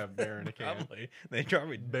do have bear in a can. Probably. They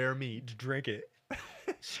probably Bear meat. drink it.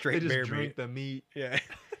 They Straight just bear drink meat. the meat. Yeah.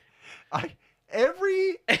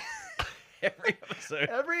 Every Every episode.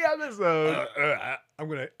 episode. I'm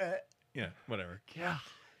gonna. Yeah. Whatever. Yeah.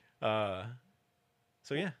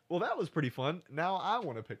 So yeah. Well, that was pretty fun. Now I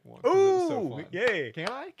want to pick one. 'Cause it was so fun. yay! Can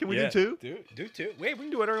I? Can we Yeah. do two? Do two. Wait, we can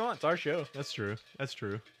do whatever we want. It's our show. That's true. That's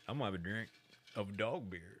true. I'm gonna have a drink of dog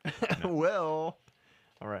beer. Well,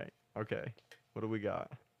 all right. Okay. What do we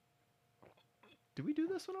got? Did we do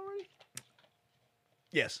this one already?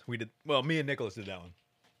 Yes, we did. Well, me and Nicholas did that one.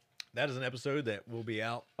 That is an episode that will be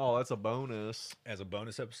out Oh, that's a bonus. as a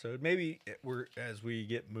bonus episode. Maybe as we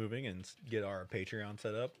get moving and get our Patreon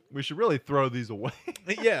set up. We should really throw these away.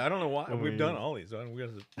 Yeah, I don't know why When we've we- done all these. So we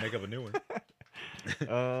got to make up a new one.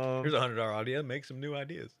 um, Here's $100 idea. Make some new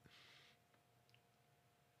ideas.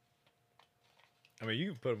 I mean,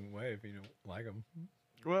 you can put them away if you don't like them.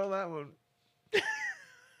 well, that one.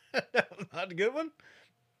 Not a good one.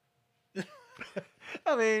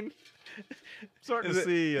 I mean, starting to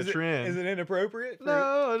see a trend. Is it inappropriate? for-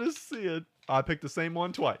 No, I just see it. I picked the same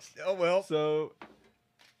one twice. Oh well. So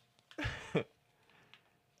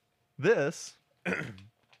this,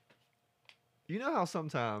 you know how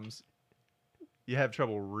sometimes you have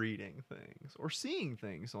trouble reading things or seeing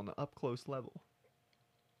things on the up close level.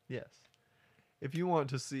 Yes. If you want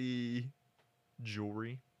to see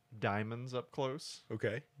jewelry, diamonds up close,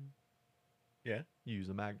 Okay. Yeah. use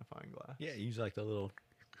a magnifying glass. Yeah. Use like the little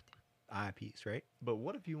eyepiece, right? But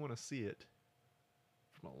what if you want to see it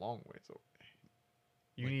from a long ways away?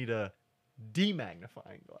 You need a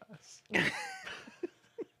demagnifying glass.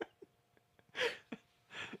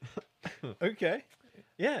 Okay.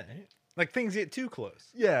 Yeah. Like things get too close.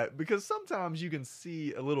 Yeah, because sometimes you can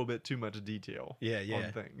see a little bit too much detail Yeah. Yeah.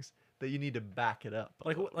 on things that you need to back it up. a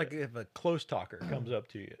Like little like bit. if a close talker comes up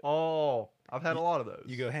to you, Oh, I've had a lot of those.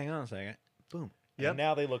 you go, hang on a second. Boom. Yep. And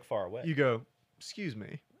now they look far away. You go, excuse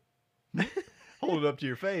me. Hold it up to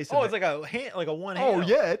your face. oh, and it's like a hand, like a one oh hand.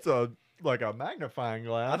 yeah, it's like a magnifying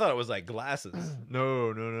glass. I thought it was like glasses.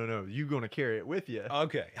 No. You're gonna carry it with you.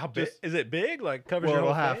 Okay. How big Just- is it? Big? Like covers Well, your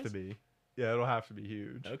it'll whole have face? to be. Yeah, it'll have to be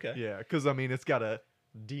huge. Okay. Yeah, because I mean, it's got to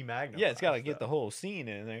demagnify. Yeah, it's got to stuff. get the whole scene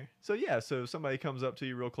in there. So yeah, so somebody comes up to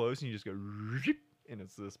you real close, and you just go, and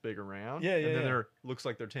it's this big around. Yeah, And yeah, then yeah. they're looks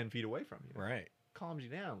like they're 10 feet away from you. Right. Calms you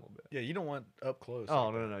down a little bit. Yeah, you don't want up close. Oh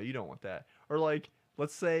like that. no, you don't want that. Or like,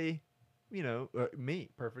 let's say, me,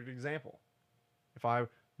 perfect example. If I'm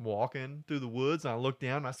walking through the woods and I look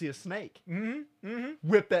down and I see a snake, Mm-hmm. Mm-hmm.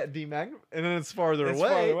 whip that demagnify, and then it's farther It's away,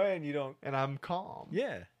 farther away, and you don't. and I'm calm.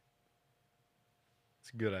 Yeah. It's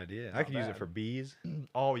a good idea. I Not could use it bad. for bees.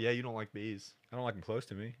 Oh yeah, you don't like bees. I don't like them close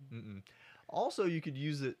to me. Mm-mm. Also, you could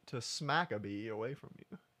use it to smack a bee away from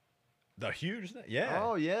you. The huge thing. Yeah.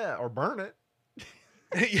 Oh yeah, or burn it.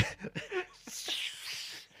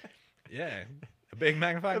 Yeah. A big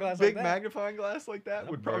magnifying A glass big like that? magnifying glass like that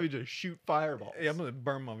That'll would burn- probably just shoot fireballs. Yeah, I'm going to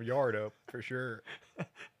burn my yard up for sure.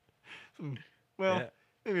 Well, Yeah.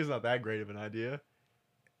 maybe it's not that great of an idea.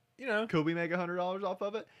 You know. Could we make $100 off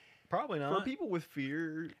of it? Probably not. For people with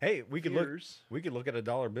fear, Hey, we could look fears, at a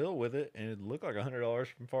dollar bill with it, and it'd look like $100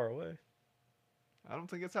 from far away. I don't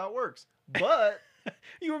think that's how it works. But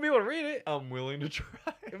You wouldn't be able to read it. I'm willing to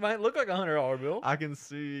try. It might look like a $100 bill. I can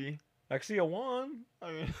see. I can see a 1.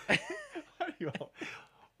 I mean,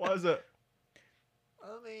 why is it?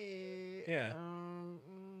 I mean, Yeah.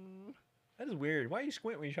 That is weird. Why you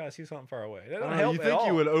squint when you try to see something far away? That I doesn't don't know, help you at think all.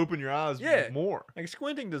 you would open your eyes Yeah. more? Like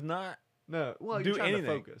squinting does not. No, well, do you're trying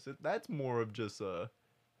anything. to focus. That's more of just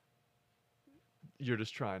you're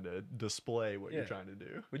just trying to display what you're Yeah. trying to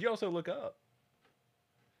do. Would you also look up?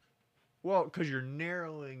 Well, because you're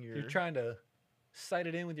narrowing your. You're trying to sight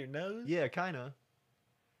it in with your nose. Yeah, kind of.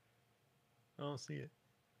 I don't see it.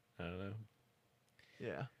 I don't know.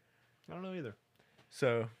 Yeah, I don't know either.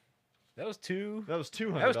 So that was two. That was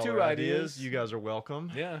 $200. That was two ideas. You guys are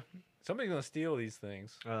welcome. Yeah. Somebody's gonna steal these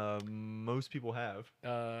things. Most people have.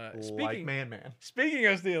 Like Speaking Man. Speaking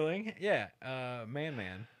of stealing, yeah,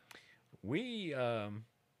 Man. We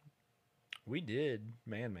did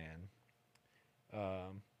Man.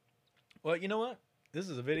 Well, you know what? This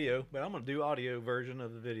is a video, but I'm gonna do audio version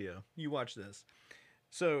of the video. You watch this.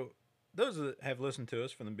 So those that have listened to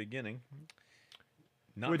us from the beginning,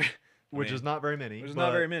 Which is not very many. Which is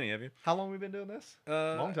not very many of you. How long we been doing this?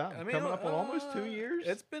 Long time. I mean, Coming up on almost 2 years.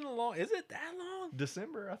 It's been a long. Is it that long?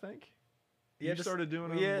 December, I think. Yeah, You started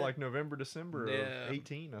doing them like November, December of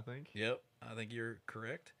 18, I think. Yep, I think you're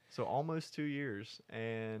correct. So almost 2 years,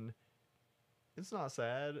 and it's not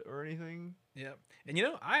sad or anything. Yep. And you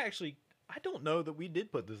know, I don't know that we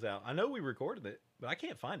did put this out. I know we recorded it, but I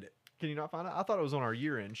can't find it. Can you not find it? I thought it was on our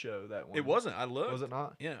year-end show, that one. It wasn't. I looked. Was it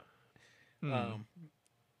not? Yeah. Hmm.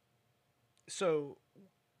 So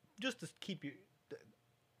just to keep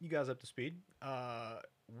you guys up to speed, I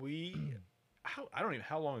don't even,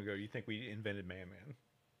 how long ago do you think we invented Man?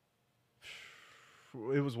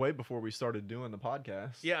 It was way before we started doing the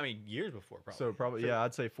podcast. Yeah, I mean years before, probably. So probably, yeah,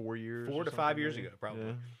 I'd say 4 years. 4 or to 5 something, years maybe. ago,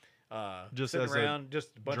 probably. Yeah. Just Just sitting as around,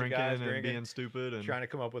 just a bunch of drinking guys and drinking, being stupid and trying to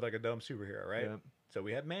come up with like a dumb superhero, right? Yeah. So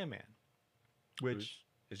we had Man, which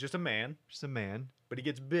is just a man, just a man, but he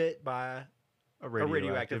gets bit by a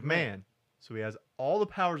radioactive man. So he has all the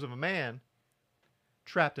powers of a man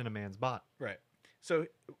trapped in a man's body. Right. So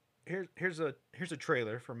here's a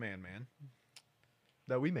trailer for Man.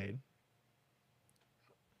 That we made.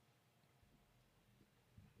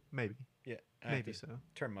 Maybe. Yeah. I have Maybe to so.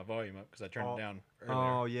 turn my volume up because I turned it down earlier.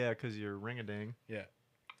 Oh, yeah, because you're ring-a-ding. Yeah.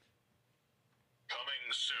 Coming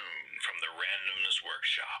soon from the Randomness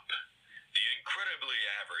Workshop, the incredibly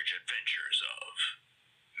average adventures of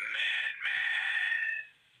Man.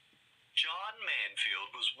 John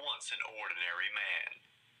Manfield was once an ordinary man,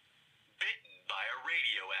 bitten by a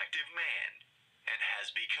radioactive man, and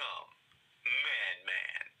has become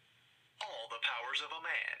Man. All the powers of a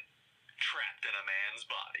man, trapped in a man's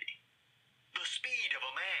body. The speed of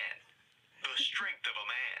a man, the strength of a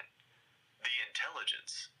man, the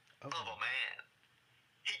intelligence of a man.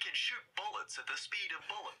 He can shoot bullets at the speed of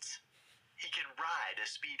bullets. He can ride a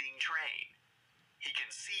speeding train. He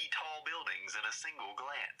can see tall buildings in a single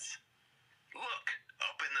glance. Look,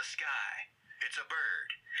 up in the sky. It's a bird.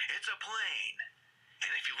 It's a plane.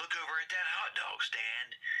 And if you look over at that hot dog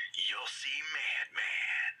stand, you'll see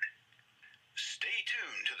Man. Stay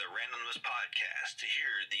tuned to the Randomness Podcast to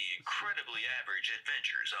hear the incredibly average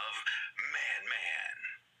adventures of Man,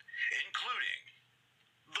 including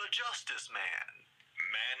The Justice Man,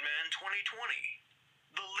 Man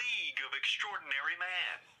 2020, The League of Extraordinary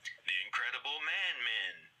Man, The Incredible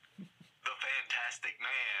Men, The Fantastic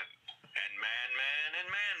Man, and Man and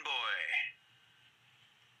Man Boy.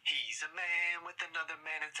 He's a man with another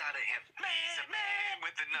man inside of him. He's a man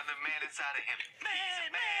with another man inside of him. He's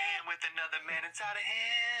a man with another man inside of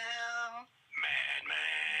him.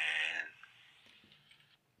 Man.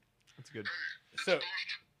 That's good. So,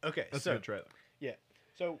 okay. That's so a good trailer. yeah.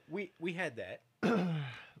 So we had that.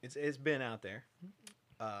 It's been out there.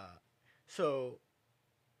 So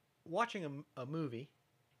watching a movie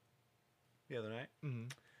the other night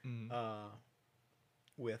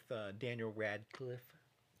with Daniel Radcliffe,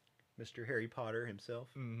 Mr. Harry Potter himself.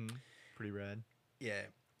 Pretty rad. Yeah,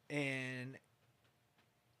 and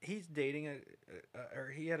he's dating or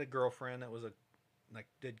he had a girlfriend that was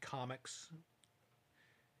did comics,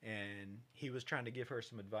 and he was trying to give her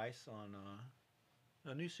some advice on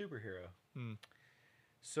a new superhero.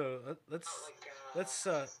 So let's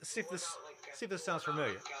see if this sounds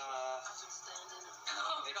familiar.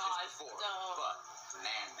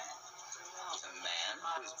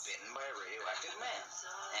 Was bitten by a radioactive man,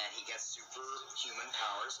 and he gets superhuman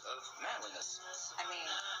powers of manliness. I mean,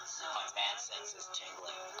 my man sense is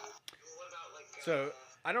tingling. So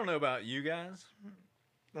I don't know about you guys.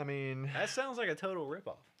 I mean, That sounds like a total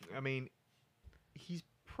ripoff. He's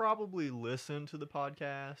probably listened to the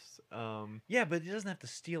podcast. Yeah, but he doesn't have to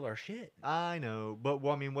steal our shit. I know, but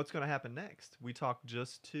well, I mean, what's going to happen next? We talked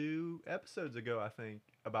just 2 episodes ago, I think,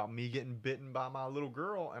 about me getting bitten by my little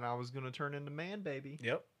girl, and I was going to turn into man baby.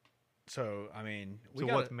 Yep. So I mean, So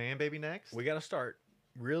what's man baby next? we got to start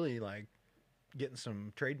really like getting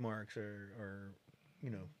some trademarks or you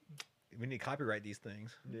know, we need to copyright these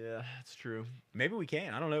things. Yeah, that's true. Maybe we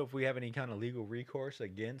can. I don't know if we have any kind of legal recourse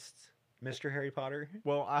against Mr. Harry Potter.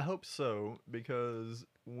 Well, I hope so, because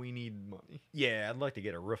we need money. Yeah, I'd like to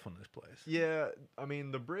get a roof on this place. Yeah, I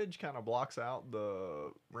mean, the bridge kind of blocks out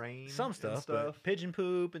the rain. Some and stuff, but pigeon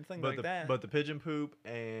poop and things like that. But the pigeon poop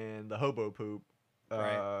and the hobo poop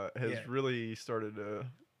has really started to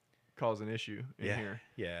cause an issue in here.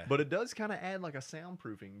 Yeah. But it does kind of add like a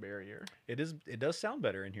soundproofing barrier. It does sound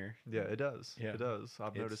better in here. Yeah, it does. Yeah. It does.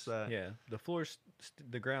 I've noticed that. Yeah. The floor's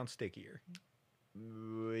the ground's stickier.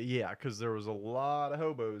 Yeah, because there was a lot of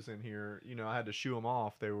hobos in here. You know, I had to shoo them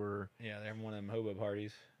off. They were... Yeah, they're having one of them hobo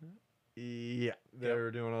parties. Yeah, they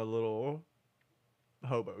were doing a little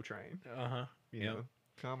hobo train. Uh-huh. You know,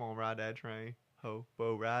 come on, ride that train.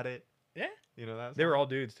 Hobo, ride it. Yeah. You know that? They were all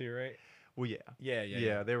dudes too, right? Well, yeah.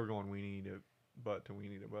 Yeah. They were going weenie to butt to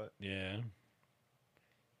weenie to butt. Yeah.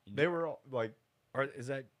 They were all like... Are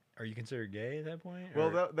you considered gay at that point?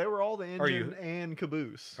 Well, they were all the engine Are you- and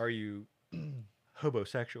caboose. Are you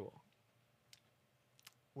hobosexual?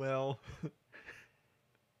 Well...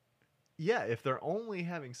 Yeah, if they're only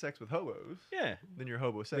having sex with hobos, Yeah. then you're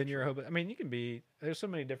hobosexual. Then you're a hobo. I mean, you can be. There's so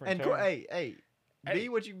many different. And terms. hey, Hey. be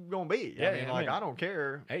what you gonna be. Yeah, I mean, I don't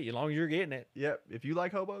care. Hey, as long as you're getting it. Yep, if you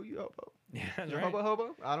like hobo, you hobo. Yeah, that's You're right.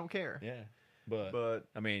 hobo. I don't care. Yeah, but But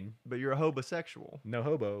I mean, you're a hobosexual. no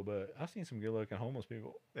hobo. But I've seen some good-looking homeless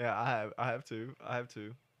people. Yeah, I have to.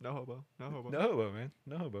 No hobo. No hobo. No hobo, man.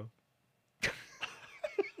 No hobo.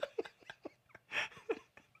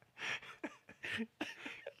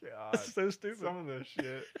 God, That's so stupid. some of this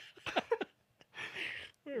shit.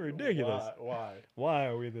 We're ridiculous. Why? Why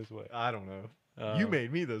are we this way? I don't know. You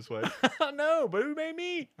made me this way. No, but who made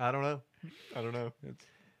me? I don't know. It's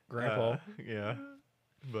Grandpa. Yeah.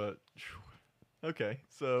 But okay.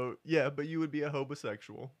 So yeah, but you would be a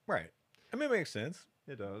hobosexual. Right. I mean, it makes sense.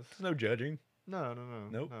 It does. There's no judging. No.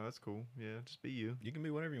 Nope. No, that's cool. Yeah, just be you. You can be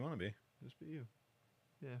whatever you want to be. Just be you.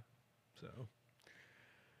 Yeah. So,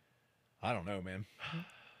 I don't know, man.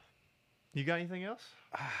 You got anything else?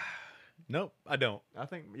 Nope, I don't. I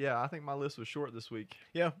think my list was short this week.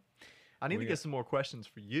 Yeah. I need We to get got- some more questions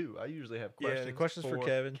for you. I usually have Yeah, questions. questions for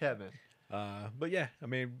Kevin. Kevin. But yeah, I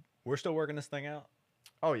mean, we're still working this thing out.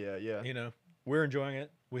 Oh yeah, yeah. You know, we're enjoying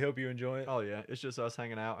it. We hope you enjoy it. Oh yeah. It's just us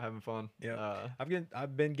hanging out, having fun. Yeah.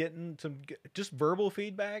 I've been getting some just verbal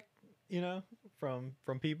feedback, you know, from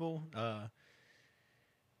people. I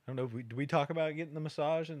don't know. Did we talk about getting the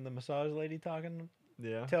massage and the massage lady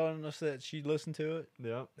Yeah. telling us that she listened to it?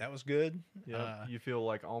 Yeah. That was good. Yeah. You feel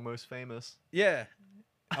like almost famous. Yeah.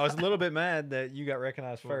 I was a little bit mad that you got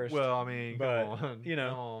recognized first. Well, I mean, but, come on. you know.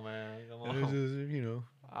 Come on, man. Come It was on. just, you know.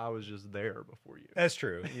 I was just there before you. That's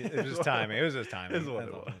true. It was just timing. It was just timing. That's what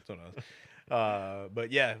it was. That's what it was.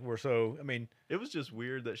 But yeah, I mean, It was just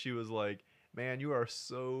weird that she was like, "Man, you are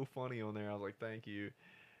so funny on there." I was like, "Thank you,"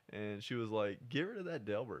 and she was like, "Get rid of that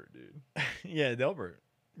Delbert, dude." yeah, Delbert.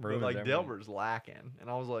 But ruins like everything. Delbert's lacking, and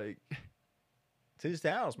I was like, It's his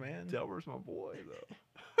house, man. "Delbert's my boy, though."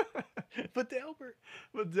 But Delbert.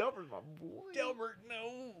 But Delbert's my boy. Delbert,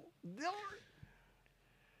 no. Delbert.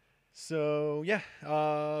 So yeah,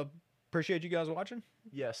 appreciate you guys watching.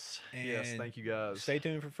 Yes. Yes. And Thank you guys. Stay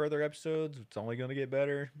tuned for further episodes. It's only going to get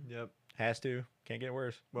better. Yep. Has to. Can't get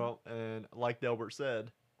worse. Well, and like Delbert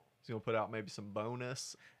said, he's gonna put out maybe some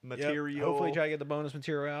bonus Yep. material. Hopefully, try to get the bonus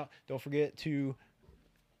material out. Don't forget to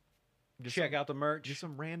check out the merch. Just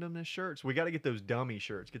some randomness shirts. We got to get those dummy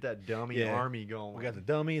shirts. Get that dummy Yeah. army going. We got the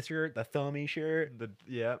dummy shirt, the thummy shirt.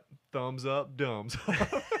 Thumbs up, dumbs.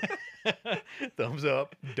 Thumbs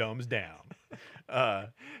up, dumbs down.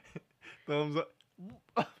 Thumbs up.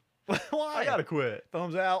 Why? I gotta quit.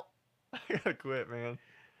 Thumbs out. I gotta quit, man.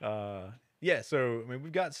 Yeah, so I mean,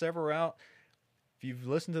 we've got several out. If you've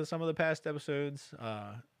listened to some of the past episodes,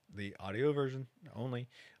 the audio version only,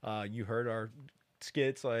 you heard our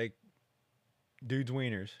skits like dudes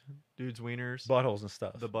wieners, Dudes wieners, buttholes and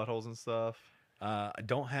stuff. the buttholes and stuff. I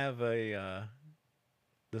don't have the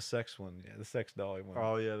sex one, the sex dolly one.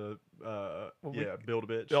 Oh yeah, build a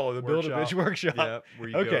bitch. Oh, the Build a Bitch workshop. Yeah, where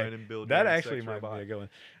you go Okay, in and build. that your own actually sex might robot. be a good one.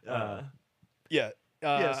 Yeah. Yeah.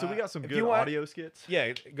 Yeah, so we got some if good you want- audio skits.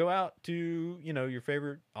 Yeah, go out to your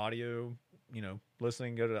favorite audio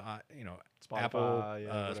listening, go to Spotify, Apple,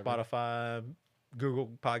 whatever. Spotify, Google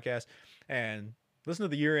Podcast, and listen to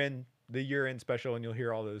the year-end special, and you'll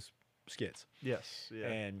hear all those skits. Yes, yeah.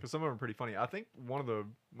 And- Because some of them are pretty funny. I think one of the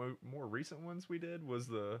more recent ones we did was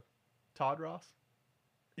the Todd Ross.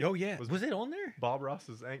 Oh yeah, Was- was it on there? Bob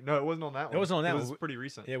Ross's. No, it wasn't on that one. It wasn't on that It one. was pretty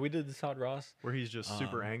recent. Yeah, we did the Todd Ross. Where he's just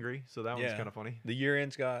super angry. So that one's yeah. kind of funny. The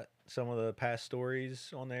year-end's got some of the past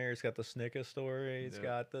stories on there. It's got the Snicka story. It's Yeah.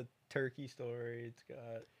 got the turkey story. It's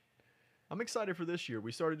got I'm excited for this year.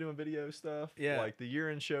 We started doing video stuff. Yeah. Like the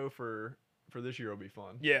year-end show for this year will be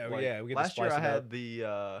fun. Yeah, Like, yeah, we get to last year spice I it up. had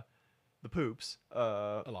the poops.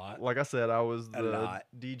 a lot. Like I said, I was A the lot.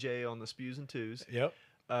 DJ on the Spews and Twos. Yep.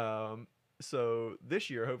 So this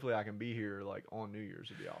year, hopefully, I can be here like on New Year's.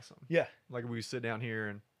 Would be awesome. Yeah. Like we sit down here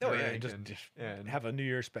and Oh yeah. drink Just, and, just and have a New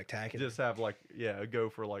Year's spectacular. just have like go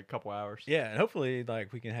for like a couple hours. yeah, and hopefully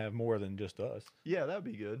like we can have more than just us. Yeah, that'd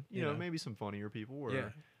be good. You You know, know. maybe some funnier people. Or, Yeah.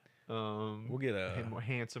 We'll get a more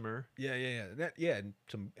handsomer.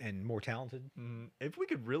 and more talented. If we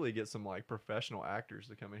could really get some like professional actors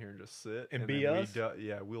to come in here and just sit And be then us?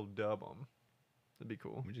 we'll dub them. That'd be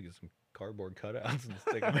cool. We just get some cardboard cutouts and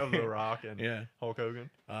stick them Of The Rock and Yeah. Hulk Hogan.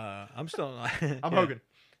 I'm still. I'm Hogan.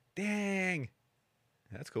 Dang.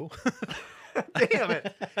 That's cool. Damn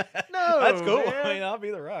it. No, That's cool. man. I mean, I'll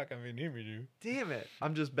be the Rock. I mean, you me do. Damn it.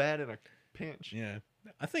 I'm just bad in a pinch. Yeah.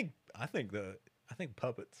 I think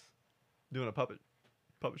puppets, Doing a puppet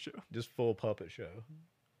show. just full puppet show.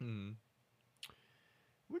 Mm.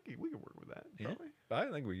 We could work with that. Yeah. Probably.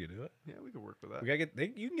 I think we could do it. Yeah, we could work with that. We gotta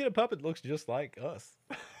get. You can get a puppet that looks just like us.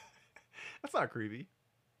 That's not creepy.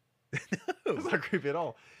 That's not creepy at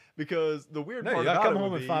all. Because the weird No, part I about come it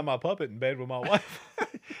home would and be, find my puppet in bed with my wife.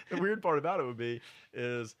 the weird part about it would be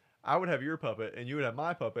is I would have your puppet and you would have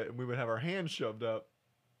my puppet and we would have our hands shoved up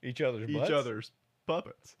Each other's each butts? other's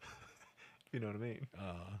puppets. You know what I mean?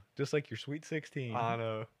 Just like your Sweet 16. I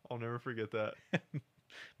know. I'll never forget that.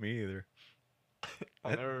 Me either.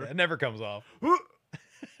 I'll never. That never comes off.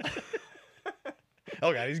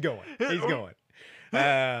 Oh God, he's going. He's going.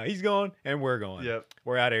 He's going, and we're going. Yep.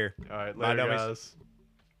 We're out of here. All right. Bye, Later, dummies. guys.